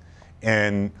scenes.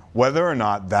 And whether or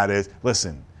not that is,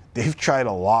 listen, they've tried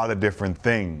a lot of different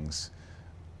things,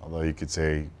 although you could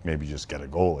say maybe just get a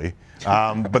goalie.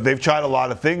 But they've tried a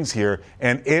lot of things here.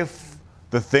 And if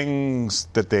the things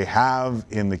that they have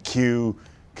in the queue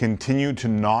continue to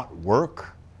not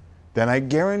work, then I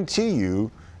guarantee you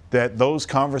that those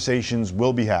conversations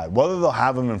will be had. Whether they'll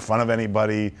have them in front of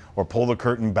anybody or pull the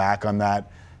curtain back on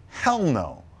that, hell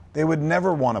no. They would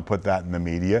never want to put that in the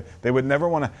media. They would never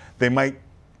want to. They might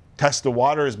test the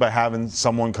waters by having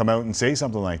someone come out and say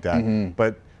something like that. Mm-hmm.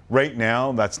 But right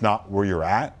now, that's not where you're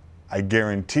at. I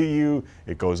guarantee you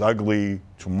it goes ugly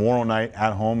tomorrow night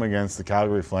at home against the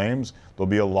Calgary Flames. There'll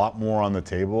be a lot more on the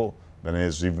table than it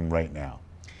is even right now.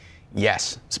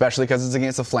 Yes, especially because it's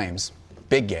against the Flames.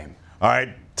 Big game. All right,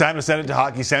 time to send it to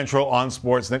Hockey Central on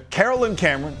Sportsnet. Carolyn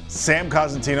Cameron, Sam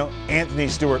Cosentino, Anthony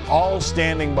Stewart, all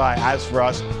standing by. As for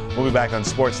us, we'll be back on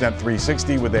Sportsnet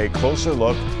 360 with a closer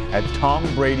look at Tom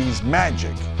Brady's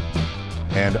magic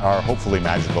and our hopefully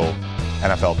magical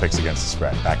NFL picks against the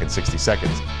spread. Back in 60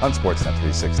 seconds on Sportsnet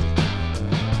 360.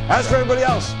 As for everybody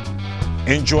else,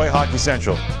 enjoy Hockey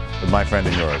Central with my friend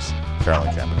and yours,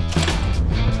 Carolyn Cameron.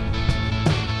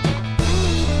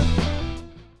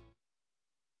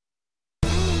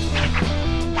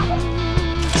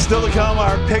 Still to come,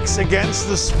 our picks against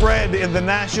the spread in the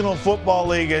National Football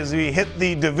League as we hit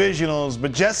the divisionals.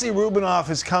 But Jesse Rubinoff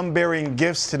has come bearing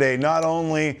gifts today, not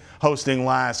only hosting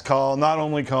Last Call, not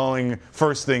only calling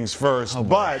First Things First,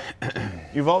 but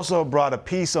you've also brought a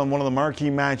piece on one of the marquee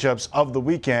matchups of the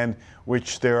weekend,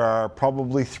 which there are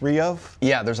probably 3 of?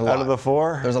 Yeah, there's a lot. Out of the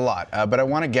 4? There's a lot. But I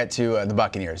want to get to the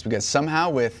Buccaneers because somehow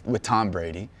with Tom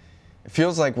Brady, it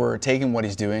feels like we're taking what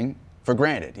he's doing for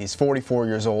granted. He's 44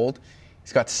 years old.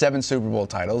 He's got 7 Super Bowl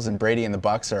titles, and Brady and the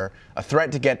Bucs are a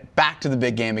threat to get back to the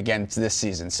big game again this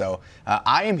season. So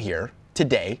I am here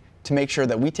today to make sure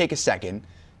that we take a second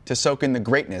to soak in the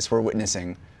greatness we're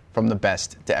witnessing from the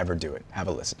best to ever do it. Have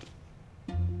a listen.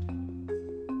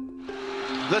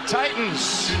 The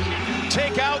Titans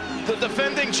take out the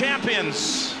defending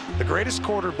champions. The greatest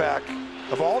quarterback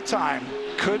of all time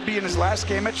could be in his last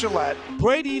game at Gillette.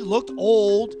 Brady looked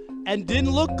old and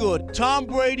didn't look good. Tom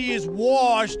Brady is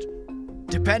washed.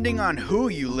 Depending on who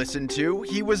you listen to,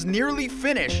 he was nearly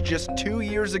finished just 2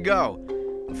 years ago.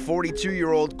 A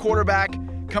 42-year-old quarterback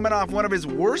coming off one of his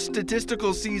worst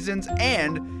statistical seasons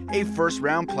and a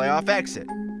first-round playoff exit.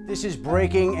 This is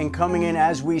breaking and coming in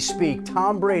as we speak.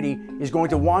 Tom Brady is going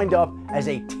to wind up as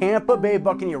a Tampa Bay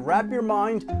Buccaneer. Wrap your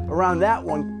mind around that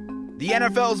one. The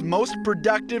NFL's most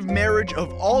productive marriage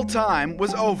of all time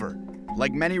was over.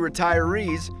 Like many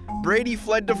retirees, Brady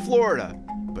fled to Florida,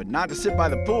 but not to sit by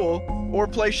the pool or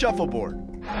play shuffleboard.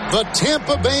 The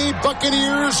Tampa Bay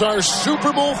Buccaneers are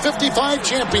Super Bowl 55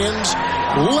 champions,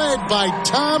 led by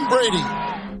Tom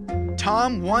Brady.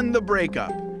 Tom won the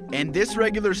breakup, and this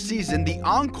regular season, the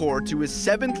encore to his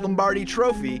 7th Lombardi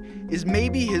trophy is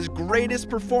maybe his greatest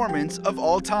performance of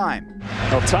all time.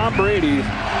 Well, Tom Brady,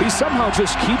 he somehow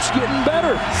just keeps getting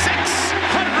better.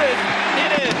 600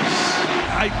 it is.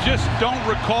 I just don't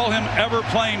recall him ever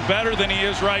playing better than he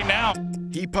is right now.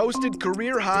 He posted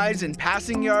career highs in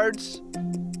passing yards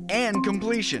and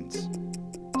completions.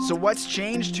 So what's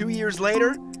changed 2 years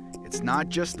later? It's not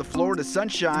just the Florida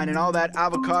sunshine and all that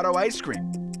avocado ice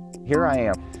cream. Here I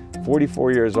am,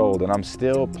 44 years old, and I'm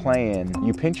still playing.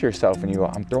 You pinch yourself and you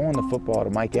go, I'm throwing the football to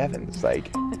Mike Evans.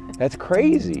 Like, that's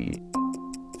crazy.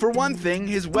 For one thing,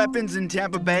 his weapons in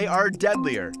Tampa Bay are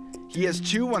deadlier. He has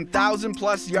 2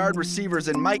 1,000-plus yard receivers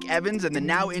in Mike Evans and the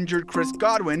now-injured Chris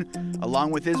Godwin,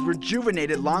 along with his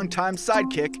rejuvenated longtime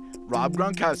sidekick, Rob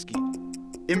Gronkowski.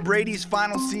 In Brady's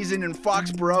final season in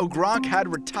Foxborough, Gronk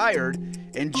had retired,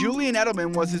 and Julian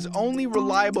Edelman was his only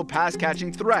reliable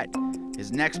pass-catching threat.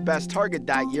 His next best target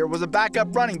that year was a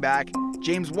backup running back,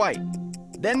 James White.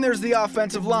 Then there's the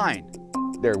offensive line.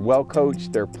 They're well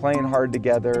coached, they're playing hard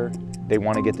together, they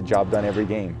want to get the job done every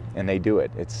game, and they do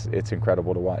it. It's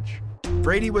incredible to watch.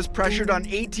 Brady was pressured on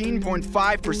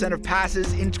 18.5% of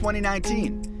passes in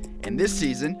 2019, And this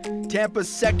season, Tampa's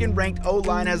second-ranked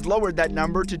O-line has lowered that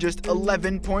number to just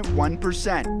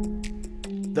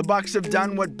 11.1%. The Bucs have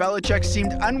done what Belichick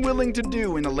seemed unwilling to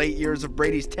do in the late years of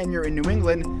Brady's tenure in New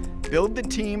England, build the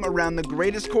team around the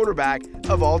greatest quarterback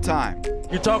of all time.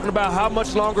 You're talking about how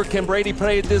much longer can Brady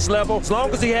play at this level? As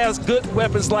long as he has good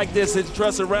weapons like this and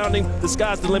trust around him, the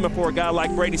sky's the limit for a guy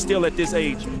like Brady still at this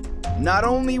age. Not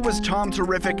only was Tom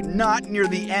terrific not near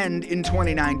the end in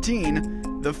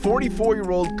 2019, the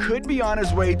 44-year-old could be on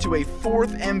his way to a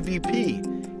 4th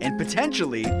MVP and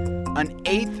potentially an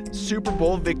 8th Super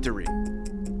Bowl victory.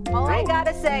 All I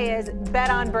gotta say is bet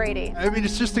on Brady. I mean,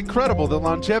 it's just incredible, the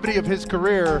longevity of his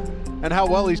career and how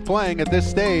well he's playing at this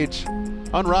stage.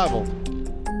 Unrivaled.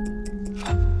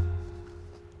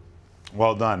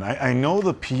 Well done. I know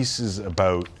the pieces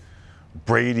about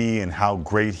Brady and how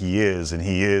great he is, and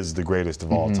he is the greatest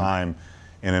of all time.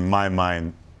 And in my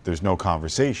mind, there's no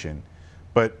conversation.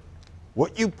 But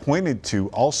what you pointed to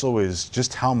also is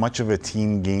just how much of a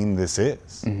team game this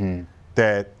is.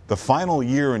 That the final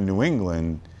year in New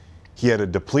England, he had a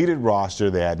depleted roster.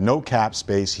 They had no cap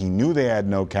space. He knew they had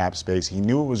no cap space. He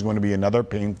knew it was going to be another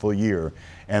painful year.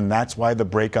 And that's why the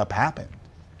breakup happened.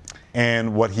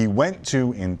 And what he went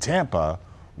to in Tampa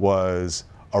was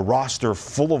a roster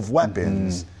full of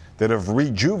weapons that have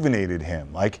rejuvenated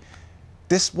him. Like,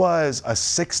 this was a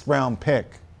 6th-round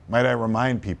pick, might I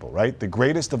remind people, right? The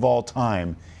greatest of all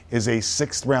time is a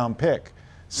 6th-round pick.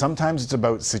 Sometimes it's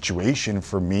about situation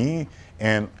for me,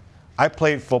 and I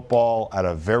played football at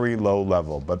a very low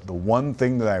level, but the one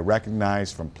thing that I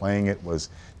recognized from playing it was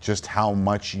just how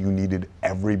much you needed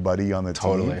everybody on the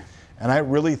team. And I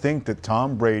really think that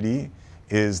Tom Brady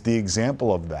is the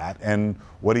example of that. And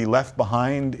what he left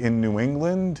behind in New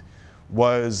England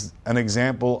was an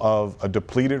example of a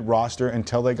depleted roster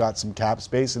until they got some cap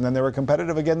space, and then they were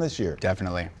competitive again this year.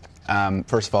 Definitely.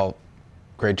 First of all,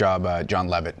 great job, John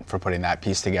Levitt, for putting that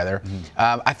piece together.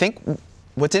 I think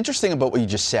what's interesting about what you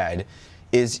just said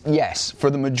is, yes,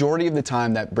 for the majority of the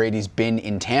time that Brady's been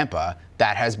in Tampa,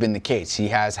 that has been the case. He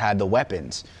has had the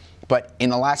weapons. But in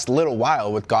the last little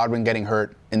while, with Godwin getting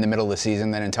hurt in the middle of the season,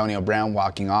 then Antonio Brown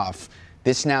walking off,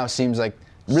 this now seems like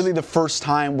really the first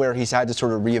time where he's had to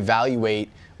sort of reevaluate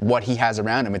what he has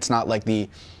around him. It's not like the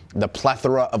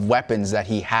plethora of weapons that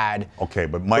he had. Okay,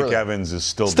 but Mike Evans is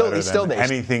still better than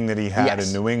anything that he had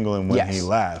in New England when he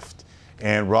left.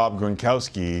 And Rob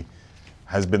Gronkowski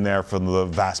has been there for the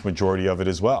vast majority of it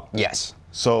as well. Yes.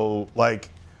 So, like,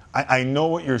 I know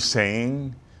what you're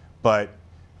saying, but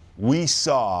we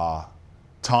saw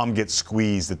Tom get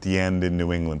squeezed at the end in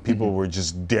New England. People were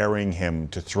just daring him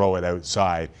to throw it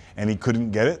outside, and he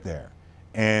couldn't get it there.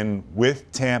 And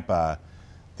with Tampa,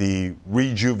 the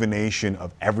rejuvenation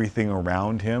of everything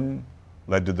around him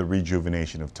led to the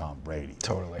rejuvenation of Tom Brady.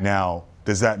 Totally. Now,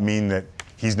 does that mean that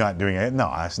he's not doing it?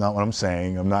 No, that's not what I'm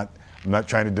saying. I'm not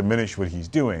trying to diminish what he's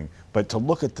doing, but to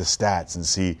look at the stats and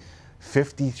see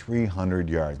 5,300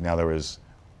 yards. Now, there was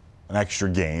an extra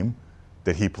game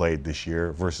that he played this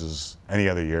year versus any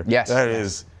other year. Yes. That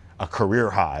is a career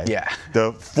high. Yeah.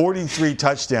 The 43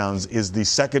 touchdowns is the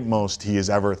second most he has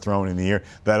ever thrown in the year.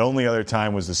 That only other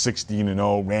time was the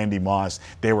 16-0 Randy Moss.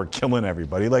 They were killing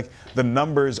everybody. Like, the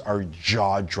numbers are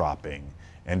jaw-dropping.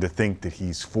 And to think that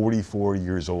he's 44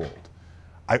 years old.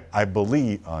 I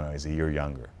believe, oh no, he's a year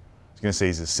younger. I was going to say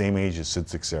he's the same age as Sid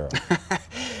Seixeiro. I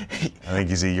think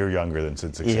he's a year younger than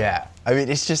Sid Seixeiro. Yeah. I mean,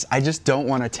 it's just, I just don't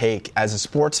want to take, as a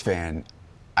sports fan,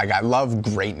 I love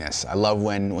greatness. I love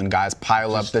when guys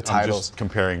pile up the titles. I'm just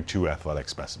comparing two athletic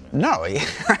specimens. No.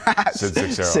 Sid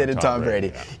Seixeiro Sid and Tom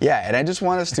Brady. Yeah, and I just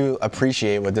want us to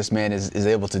appreciate what this man is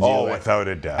able to do. Oh, without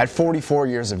a doubt. At 44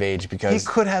 years of age, because he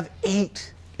could have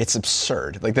 8. It's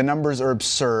absurd. Like, the numbers are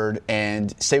absurd,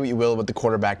 and say what you will about the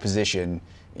quarterback position.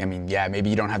 I mean, yeah, maybe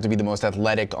you don't have to be the most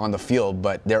athletic on the field,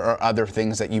 but there are other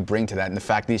things that you bring to that. And the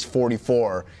fact that he's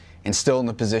 44 and still in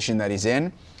the position that he's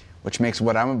in, which makes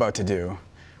what I'm about to do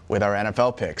with our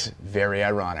NFL picks very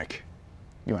ironic.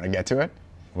 You want to get to it?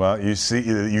 Well, you see, the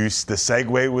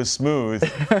segue was smooth.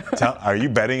 Are you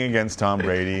betting against Tom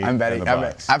Brady? I'm betting. And the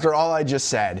Bucs? After all I just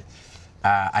said,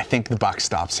 I think the Bucs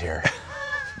stops here.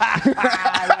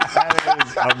 That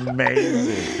is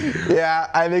amazing. Yeah,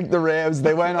 I think the Rams,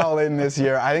 they went all in this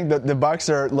year. I think that the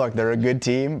Bucs are, look, they're a good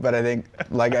team, but I think,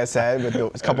 like I said, with a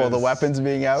couple of the weapons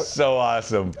being out. So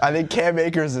awesome. I think Cam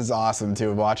Akers is awesome,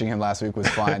 too. Watching him last week was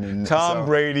fun. And Tom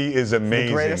Brady is amazing.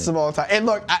 The greatest of all time. And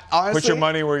look, honestly, put your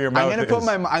money where your mouth is.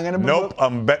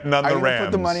 I'm betting on the Rams. I'm going to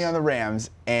put the money on the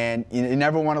Rams, and you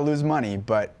never want to lose money,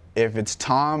 but if it's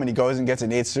Tom and he goes and gets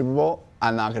an 8th Super Bowl,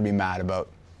 I'm not going to be mad about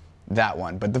that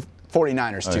one. But the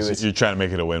 49ers, too. So you're trying to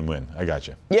make it a win-win. I got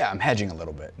you. Yeah, I'm hedging a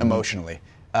little bit emotionally.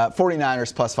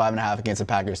 49ers plus 5.5 against the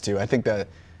Packers too. I think the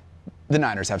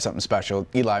Niners have something special.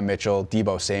 Eli Mitchell,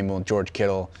 Deebo Samuel, George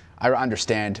Kittle. I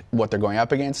understand what they're going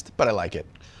up against, but I like it.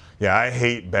 Yeah, I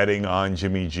hate betting on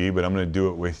Jimmy G, but I'm going to do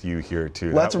it with you here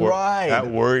too. Let's ride. That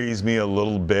worries me a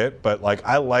little bit, but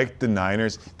I like the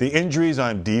Niners. The injuries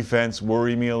on defense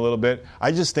worry me a little bit.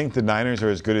 I just think the Niners are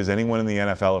as good as anyone in the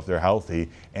NFL if they're healthy,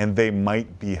 and they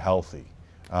might be healthy.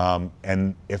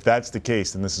 And if that's the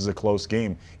case, then this is a close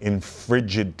game in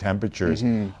frigid temperatures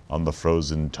on the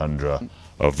frozen tundra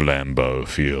of Lambeau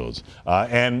Fields.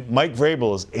 And Mike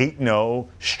Vrabel is 8-0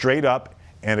 straight up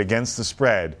and against the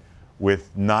spread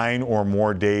with 9 or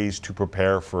more days to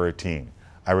prepare for a team.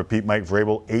 I repeat, Mike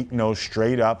Vrabel, 8-0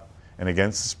 straight up and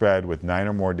against the spread with 9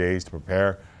 or more days to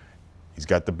prepare. He's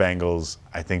got the Bengals.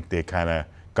 I think they kind of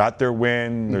got their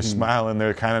win. They're smiling.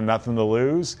 They're kind of nothing to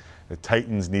lose. The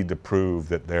Titans need to prove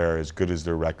that they're as good as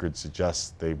their record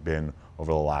suggests they've been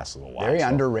over the last little while. Very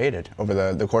underrated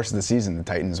over the course of the season, the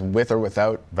Titans, with or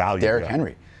without Derrick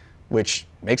Henry, which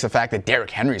makes the fact that Derrick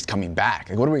Henry is coming back.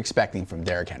 What are we expecting from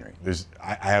Derrick Henry?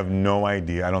 I have no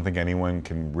idea. I don't think anyone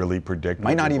can really predict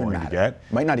what they're going to get.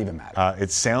 Might not even matter.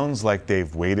 It sounds like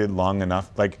they've waited long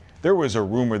enough. There was a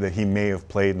rumor that he may have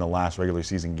played in the last regular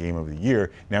season game of the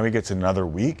year. Now he gets another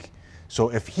week. So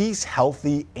if he's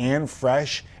healthy and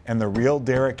fresh and the real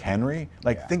Derrick Henry,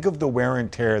 think of the wear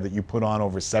and tear that you put on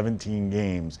over 17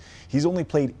 games. He's only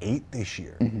played 8 this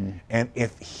year. And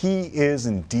if he is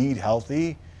indeed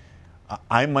healthy,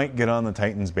 I might get on the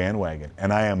Titans bandwagon.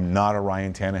 And I am not a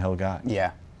Ryan Tannehill guy.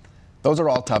 Yeah. Those are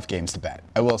all tough games to bet,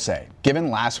 I will say. Given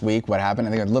last week what happened,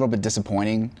 I think a little bit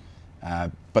disappointing.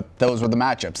 But those were the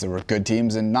matchups. There were good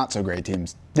teams and not so great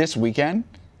teams. This weekend,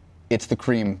 it's the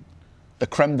creme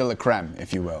de la creme,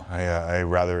 if you will. I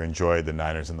rather enjoyed the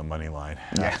Niners in the money line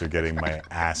after getting my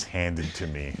ass handed to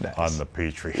me on the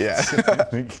Patriots. Yeah.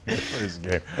 First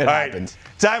game. All right,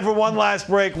 time for one last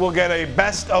break. We'll get a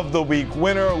best of the week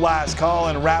winner, last call,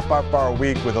 and wrap up our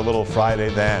week with a little Friday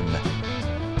then.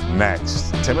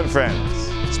 Next, Tim and Friends,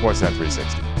 Sportsnet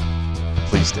 360.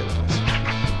 Please stay with us.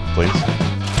 Please.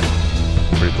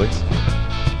 Pretty please.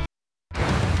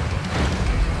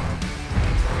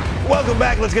 Welcome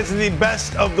back. Let's get to the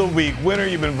best of the week winner.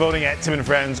 You've been voting at Tim and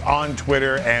Friends on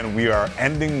Twitter, and we are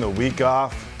ending the week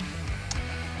off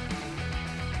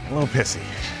a little pissy.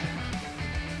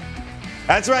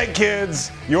 That's right,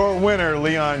 kids. Your winner,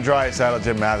 Leon Draisaitl,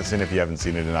 Jim Matheson. If you haven't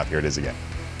seen it enough, here it is again.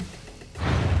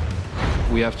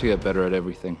 We have to get better at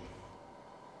everything.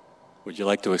 Would you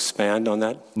like to expand on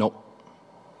that? Nope.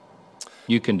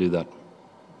 You can do that.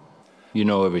 You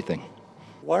know everything.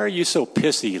 Why are you so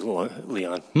pissy,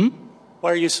 Leon?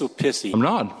 Why are you so pissy? I'm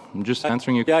not. I'm just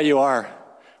answering your question. Yeah, you are.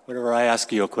 Whenever I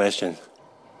ask you a question.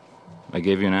 I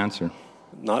gave you an answer.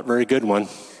 Not very good one.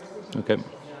 Okay.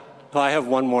 I have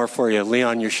one more for you.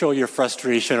 Leon, you show your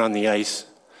frustration on the ice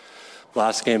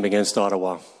last game against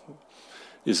Ottawa.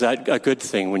 Is that a good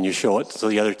thing when you show it so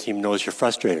the other team knows you're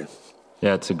frustrated?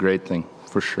 Yeah, it's a great thing,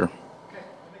 for sure.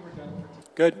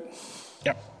 Good.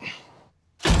 Yep.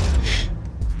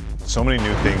 So many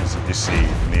new things that you see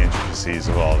in the intricacies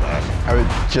of all that. I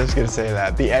was just going to say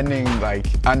that. The ending,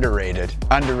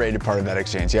 underrated part of that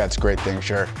exchange. Yeah, it's a great thing,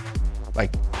 sure.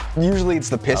 Usually it's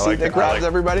the pissy that grabs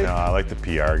everybody. No, I like the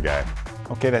PR guy.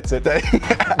 Okay, that's it. I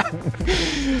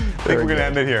think we're going to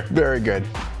end it here. Very good.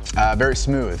 Very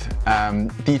smooth.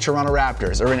 The Toronto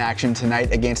Raptors are in action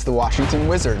tonight against the Washington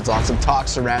Wizards. Lots of talk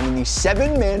surrounding the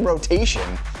 7-man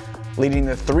rotation, leading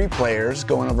to 3 players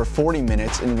going over 40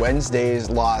 minutes in Wednesday's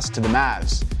loss to the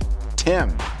Mavs.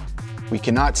 Tim, we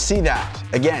cannot see that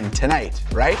again tonight,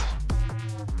 right?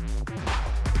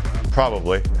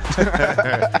 Probably.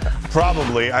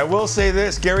 Probably. I will say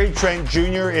this, Gary Trent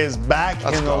Jr. is back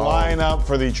in the lineup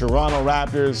for the Toronto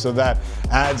Raptors, so that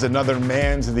adds another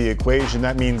man to the equation.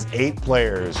 That means 8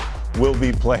 players will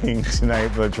be playing tonight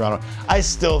for the Toronto. I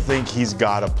still think he's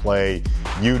got to play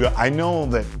Yuta. I know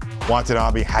that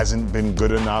Watanabe hasn't been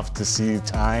good enough to see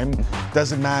time.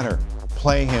 Doesn't matter.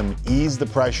 Play him. Ease the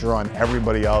pressure on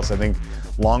everybody else. I think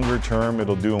longer term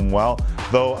it'll do him well.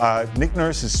 Though Nick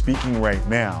Nurse is speaking right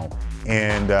now,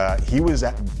 and he was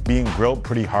being grilled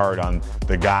pretty hard on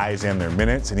the guys and their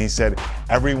minutes, and he said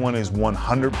everyone is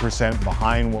 100%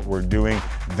 behind what we're doing.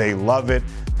 They love it.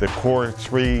 The core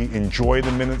 3 enjoy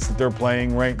the minutes that they're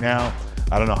playing right now.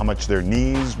 I don't know how much their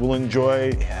knees will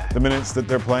enjoy the minutes that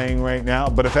they're playing right now.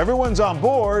 But if everyone's on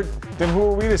board, then who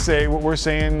are we to say what we're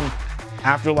saying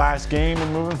after last game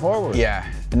and moving forward?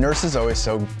 Yeah, Nurse is always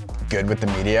so good with the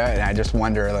media, and I just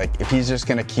wonder, if he's just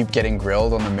going to keep getting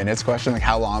grilled on the minutes question,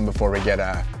 how long before we get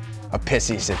a a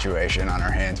pissy situation on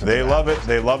our hands. They love it.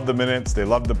 They love the minutes. They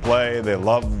love the play. They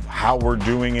love how we're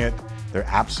doing it. They're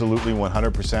absolutely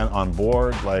 100% on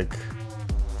board. Like,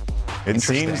 it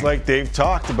seems like they've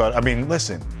talked about. I mean,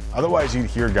 listen. Otherwise, you'd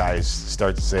hear guys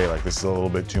start to say, like, this is a little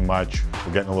bit too much.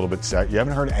 We're getting a little bit set. You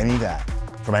haven't heard any of that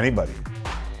from anybody.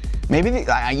 Maybe,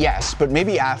 yes, but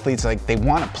maybe athletes, like, they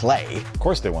want to play. Of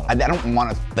course they want to. I don't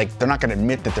want to, like, they're not going to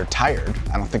admit that they're tired.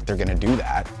 I don't think they're going to do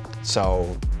that.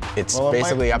 So it's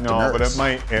basically up to nerves. No,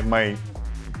 but it might,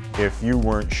 if you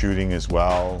weren't shooting as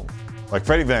well. Like,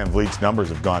 Freddie VanVleet's numbers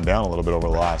have gone down a little bit over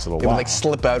the last little while. It would, like,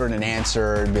 slip out in an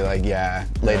answer and be like,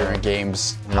 later in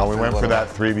games. You know, we went for that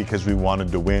 3 because we wanted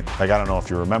to win. Like, I don't know if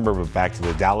you remember, but back to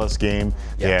the Dallas game,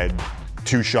 they had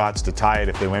 2 shots to tie it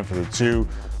if they went for the 2.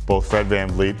 Both Fred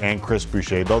VanVleet and Chris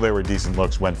Boucher, though they were decent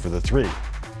looks, went for the 3.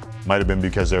 Might have been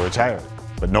because they were tired,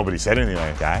 but nobody said anything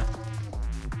like that,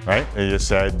 right? They just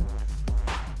said,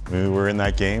 we were in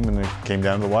that game and it came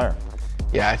down to the wire.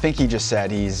 Yeah, I think he just said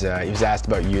he was asked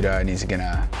about Yuta and he's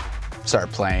gonna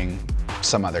start playing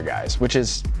some other guys, which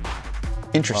is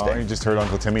interesting. Well, you just heard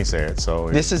Uncle Timmy say it, so.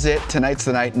 This is it. Tonight's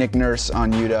the night. Nick Nurse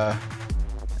on Yuta.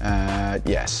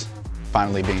 Yes,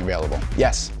 finally being available.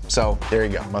 Yes, so there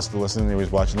you go. Must have listened. He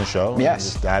was watching the show. Yes.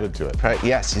 And just added to it. Right.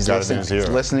 Yes, he's listening. He's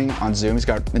listening on Zoom. He's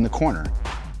got in the corner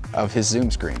of his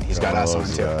Zoom screen. He's got us on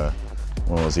too.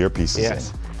 One of those earpieces.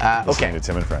 Yes. Okay. To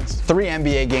Tim and Friends. 3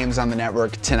 NBA games on the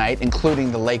network tonight,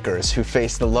 including the Lakers, who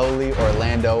face the lowly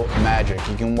Orlando Magic.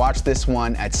 You can watch this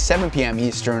one at 7 p.m.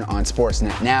 Eastern on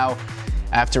Sportsnet Now.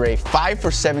 After a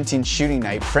 5-for-17 shooting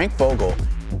night, Frank Vogel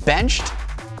benched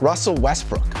Russell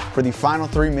Westbrook for the final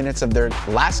 3 minutes of their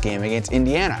last game against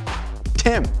Indiana.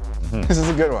 Tim, this is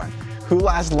a good one. Who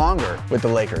lasts longer with the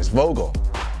Lakers, Vogel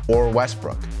or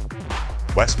Westbrook?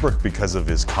 Westbrook, because of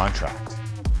his contract.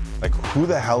 Like, who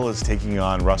the hell is taking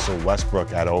on Russell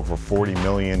Westbrook at over $40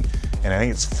 million? And I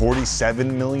think it's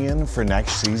 $47 million for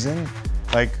next season.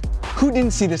 Like, who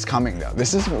didn't see this coming, though?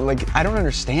 This is, like, I don't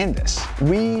understand this.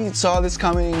 We saw this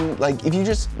coming. Like, if you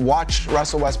just watched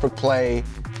Russell Westbrook play,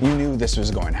 you knew this was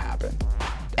going to happen.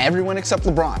 Everyone except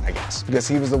LeBron, I guess, because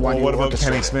he was the one who what about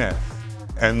orchestrated. Kenny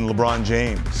Smith and LeBron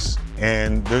James?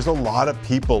 And there's a lot of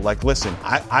people, like, listen,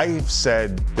 I've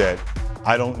said that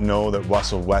I don't know that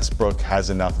Russell Westbrook has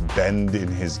enough bend in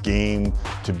his game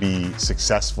to be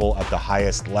successful at the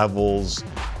highest levels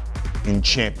in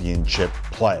championship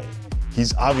play.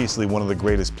 He's obviously one of the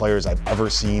greatest players I've ever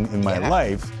seen in my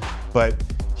life, but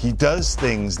he does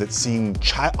things that seem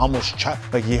almost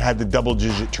like he had the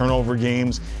double-digit turnover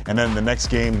games, and then the next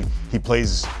game he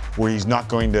plays where he's not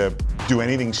going to do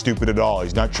anything stupid at all.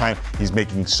 He's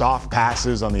making soft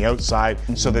passes on the outside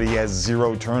so that he has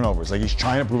 0 turnovers. Like, he's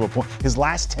trying to prove a point. His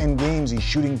last 10 games, he's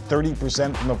shooting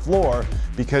 30% from the floor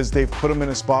because they've put him in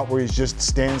a spot where he's just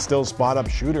standstill, spot-up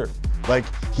shooter. Like,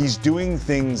 he's doing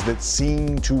things that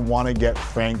seem to want to get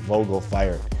Frank Vogel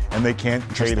fired, and they can't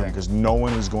trade him because no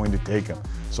one is going to take him.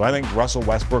 So I think Russell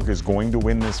Westbrook is going to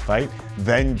win this fight,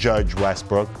 then judge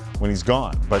Westbrook when he's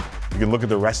gone. But you can look at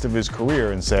the rest of his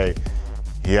career and say,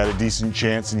 he had a decent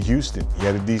chance in Houston. He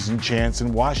had a decent chance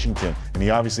in Washington. And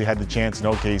he obviously had the chance in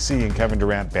OKC, and Kevin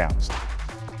Durant bounced.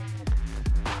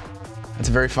 That's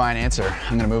a very fine answer.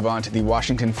 I'm going to move on to the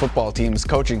Washington football team's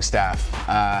coaching staff.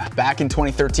 Back in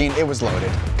 2013, it was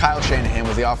loaded. Kyle Shanahan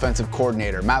was the offensive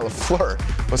coordinator. Matt LaFleur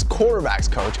was quarterback's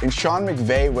coach, and Sean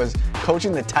McVay was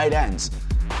coaching the tight ends.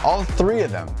 All 3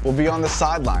 of them will be on the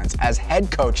sidelines as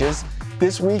head coaches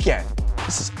this weekend.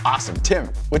 This is awesome. Tim,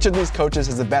 which of these coaches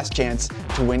has the best chance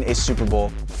to win a Super Bowl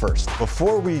first?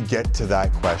 Before we get to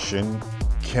that question,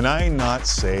 can I not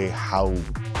say how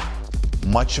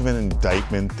much of an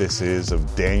indictment this is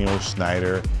of Daniel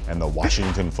Snyder and the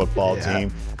Washington football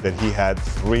team that he had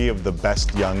 3 of the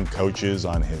best young coaches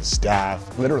on his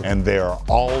staff. Literally. And they are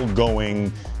all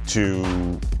going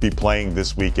to be playing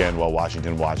this weekend while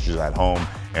Washington watches at home,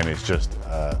 and it's just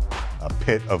a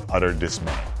pit of utter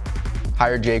dismay.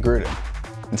 Hire Jay Gruden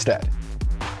instead.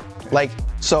 Like,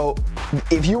 so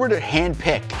if you were to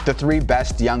handpick the 3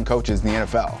 best young coaches in the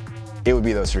NFL, it would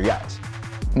be those 3 guys.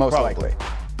 Most likely.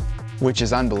 Which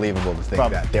is unbelievable to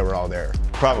think that they were all there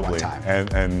at one time.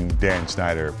 And Dan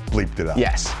Snyder bleeped it up.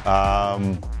 Yes. I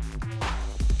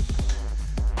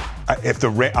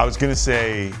was going to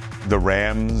say the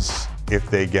Rams if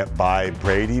they get by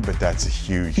Brady, but that's a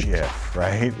huge if,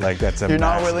 right? Like, that's a You're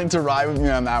not willing to ride with me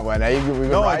on that one, eh?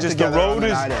 The road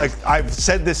is, like, I've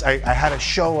said this, I had a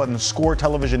show on the Score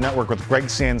Television Network with Greg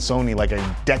Sansoni like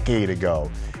a decade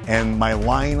ago, and my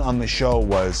line on the show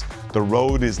was, the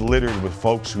road is littered with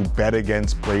folks who bet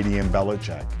against Brady and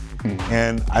Belichick.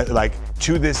 And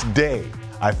to this day,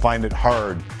 I find it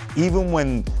hard, even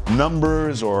when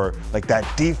numbers or like that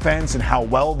defense and how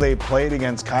well they played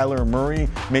against Kyler Murray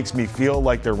makes me feel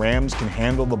like the Rams can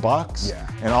handle the Bucs. Yeah.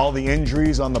 And all the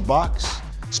injuries on the Bucs,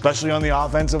 especially on the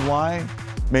offensive line,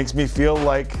 makes me feel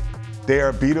like they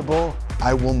are beatable.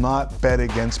 I will not bet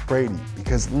against Brady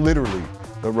because literally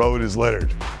the road is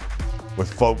littered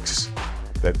with folks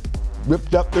that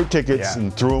ripped up their tickets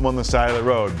and threw them on the side of the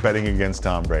road betting against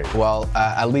Tom Brady. Well,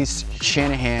 at least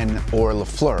Shanahan or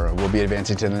LaFleur will be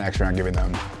advancing to the next round, giving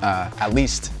them at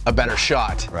least a better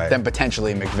shot than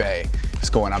potentially McVay,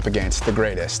 who's going up against the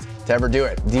greatest to ever do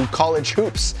it. The college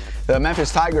hoops. The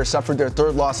Memphis Tigers suffered their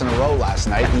third loss in a row last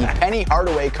night. The Penny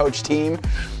Hardaway coach team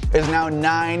is now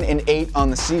 9-8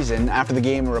 on the season. After the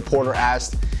game, a reporter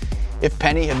asked if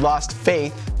Penny had lost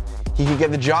faith he could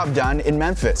get the job done in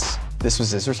Memphis. This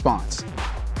was his response.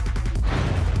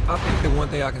 I think the one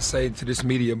thing I can say to this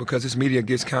media, because this media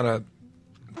gets kind of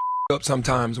up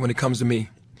sometimes when it comes to me,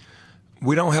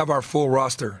 we don't have our full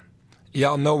roster.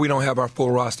 Y'all know we don't have our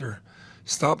full roster.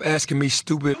 Stop asking me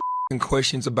stupid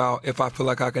questions about if I feel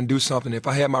like I can do something. If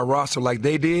I had my roster like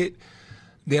they did,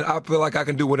 then I feel like I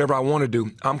can do whatever I want to do.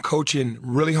 I'm coaching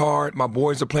really hard. My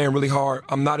boys are playing really hard.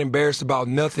 I'm not embarrassed about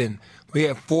nothing. We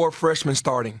have 4 freshmen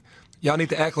starting. Y'all need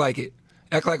to act like it.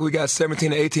 Act like we got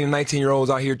 17 to 18 and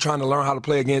 19-year-olds out here trying to learn how to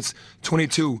play against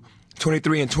 22,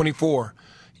 23, and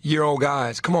 24-year-old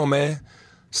guys. Come on, man.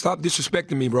 Stop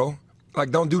disrespecting me, bro. Like,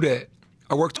 don't do that.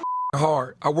 I work too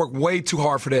hard. I work way too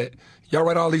hard for that. Y'all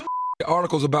write all these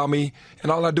articles about me,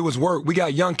 and all I do is work. We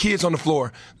got young kids on the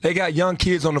floor. They got young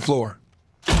kids on the floor.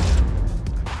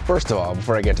 First of all,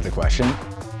 before I get to the question,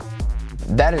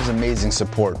 that is amazing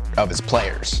support of his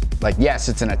players. Like, yes,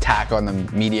 it's an attack on the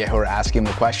media who are asking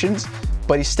the questions,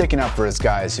 but he's sticking up for his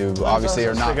guys who obviously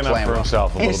are not playing well.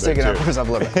 He's sticking up for himself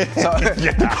a little bit. So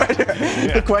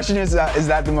the question is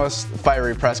that the most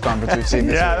fiery press conference we've seen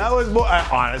this week? That was more,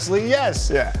 honestly, yes.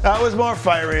 Yeah. That was more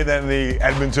fiery than the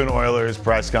Edmonton Oilers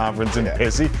press conference and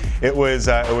pissy. It was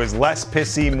less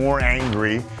pissy, more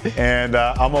angry, and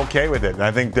I'm okay with it. And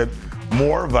I think that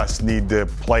more of us need to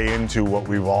play into what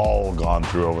we've all gone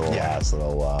through over the last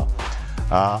little while.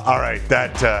 All right,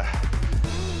 that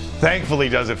thankfully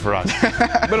does it for us.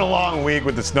 It's been a long week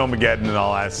with the Snowmageddon and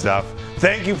all that stuff.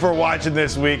 Thank you for watching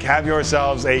this week. Have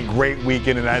yourselves a great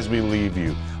weekend, and as we leave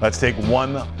you, let's take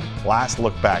one last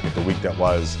look back at the week that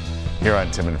was here on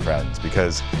Tim and Friends,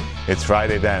 because it's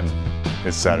Friday then,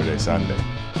 it's Saturday, Sunday.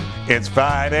 It's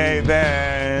Friday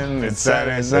then, it's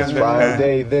Saturday, Sunday. It's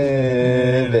Friday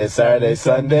then, it's Saturday,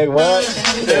 Sunday, what?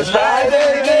 It's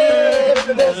Friday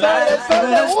then, it's Saturday,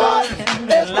 Sunday, what?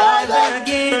 It's Friday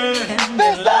again,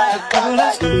 it's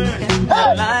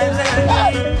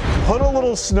Put a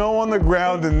little snow on the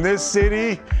ground in this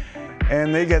city,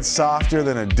 and they get softer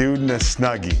than a dude in a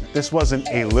Snuggie. This wasn't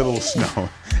a little snow.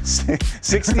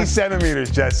 60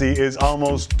 centimeters, Jesse, is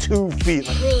almost 2 feet.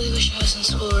 I really wish I was in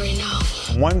school right now.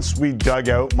 Once we dug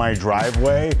out my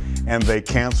driveway and they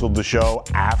canceled the show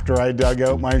after I dug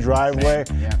out my driveway,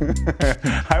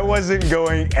 I wasn't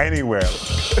going anywhere.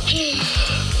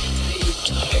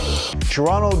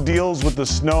 Toronto deals with the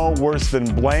snow worse than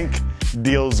blank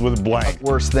deals with blank.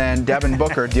 Worse than Devin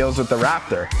Booker deals with the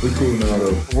Raptor.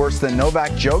 Worse than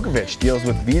Novak Djokovic deals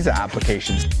with visa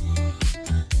applications.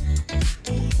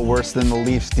 Worse than the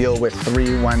Leafs deal with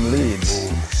 3-1 leads.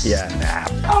 Snap.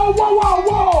 Oh, whoa,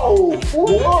 whoa,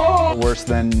 whoa! Whoa! Worse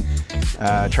than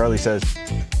Charlie says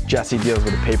Jesse deals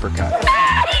with a paper cut.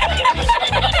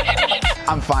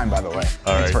 I'm fine, by the way.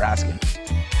 Thanks for asking.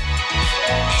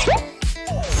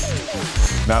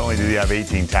 Not only did he have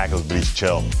 18 tackles, but he's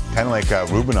chill. Kind of like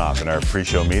Rubinoff in our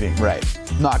pre-show meeting. Right.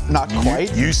 Not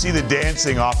quite. You see the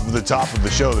dancing off of the top of the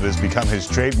show that has become his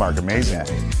trademark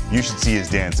amazingly. You should see his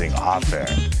dancing off air.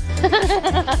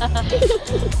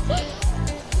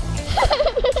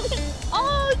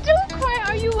 Oh, don't cry.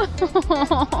 Are you?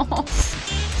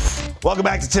 Welcome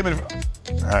back to Tim and...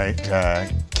 All right,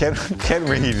 Ken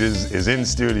Reed is in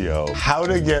studio. How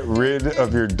to get rid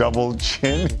of your double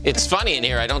chin? It's funny in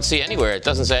here. I don't see anywhere. It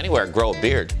doesn't say anywhere, grow a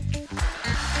beard.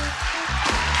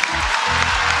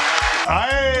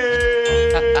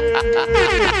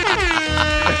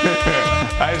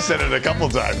 I've said it a couple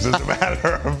times, as a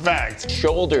matter of fact.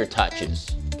 Shoulder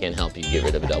touches can help you get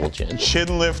rid of a double chin.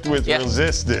 Chin lift with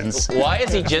resistance. Why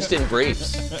is he just in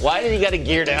briefs? Why did he got to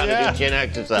gear down to do chin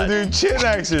exercises? To do chin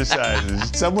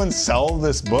exercises. Someone sell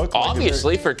this book?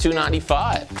 Obviously for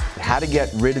 $2.95. How to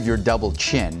get rid of your double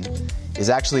chin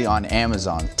is actually on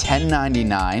Amazon.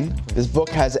 $10.99. This book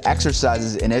has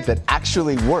exercises in it that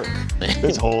actually work.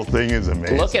 This whole thing is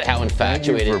amazing. Look at how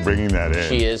infatuated Thank you for bringing that in.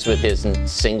 She is with his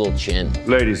single chin.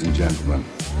 Ladies and gentlemen,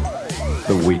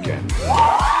 The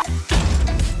Weeknd.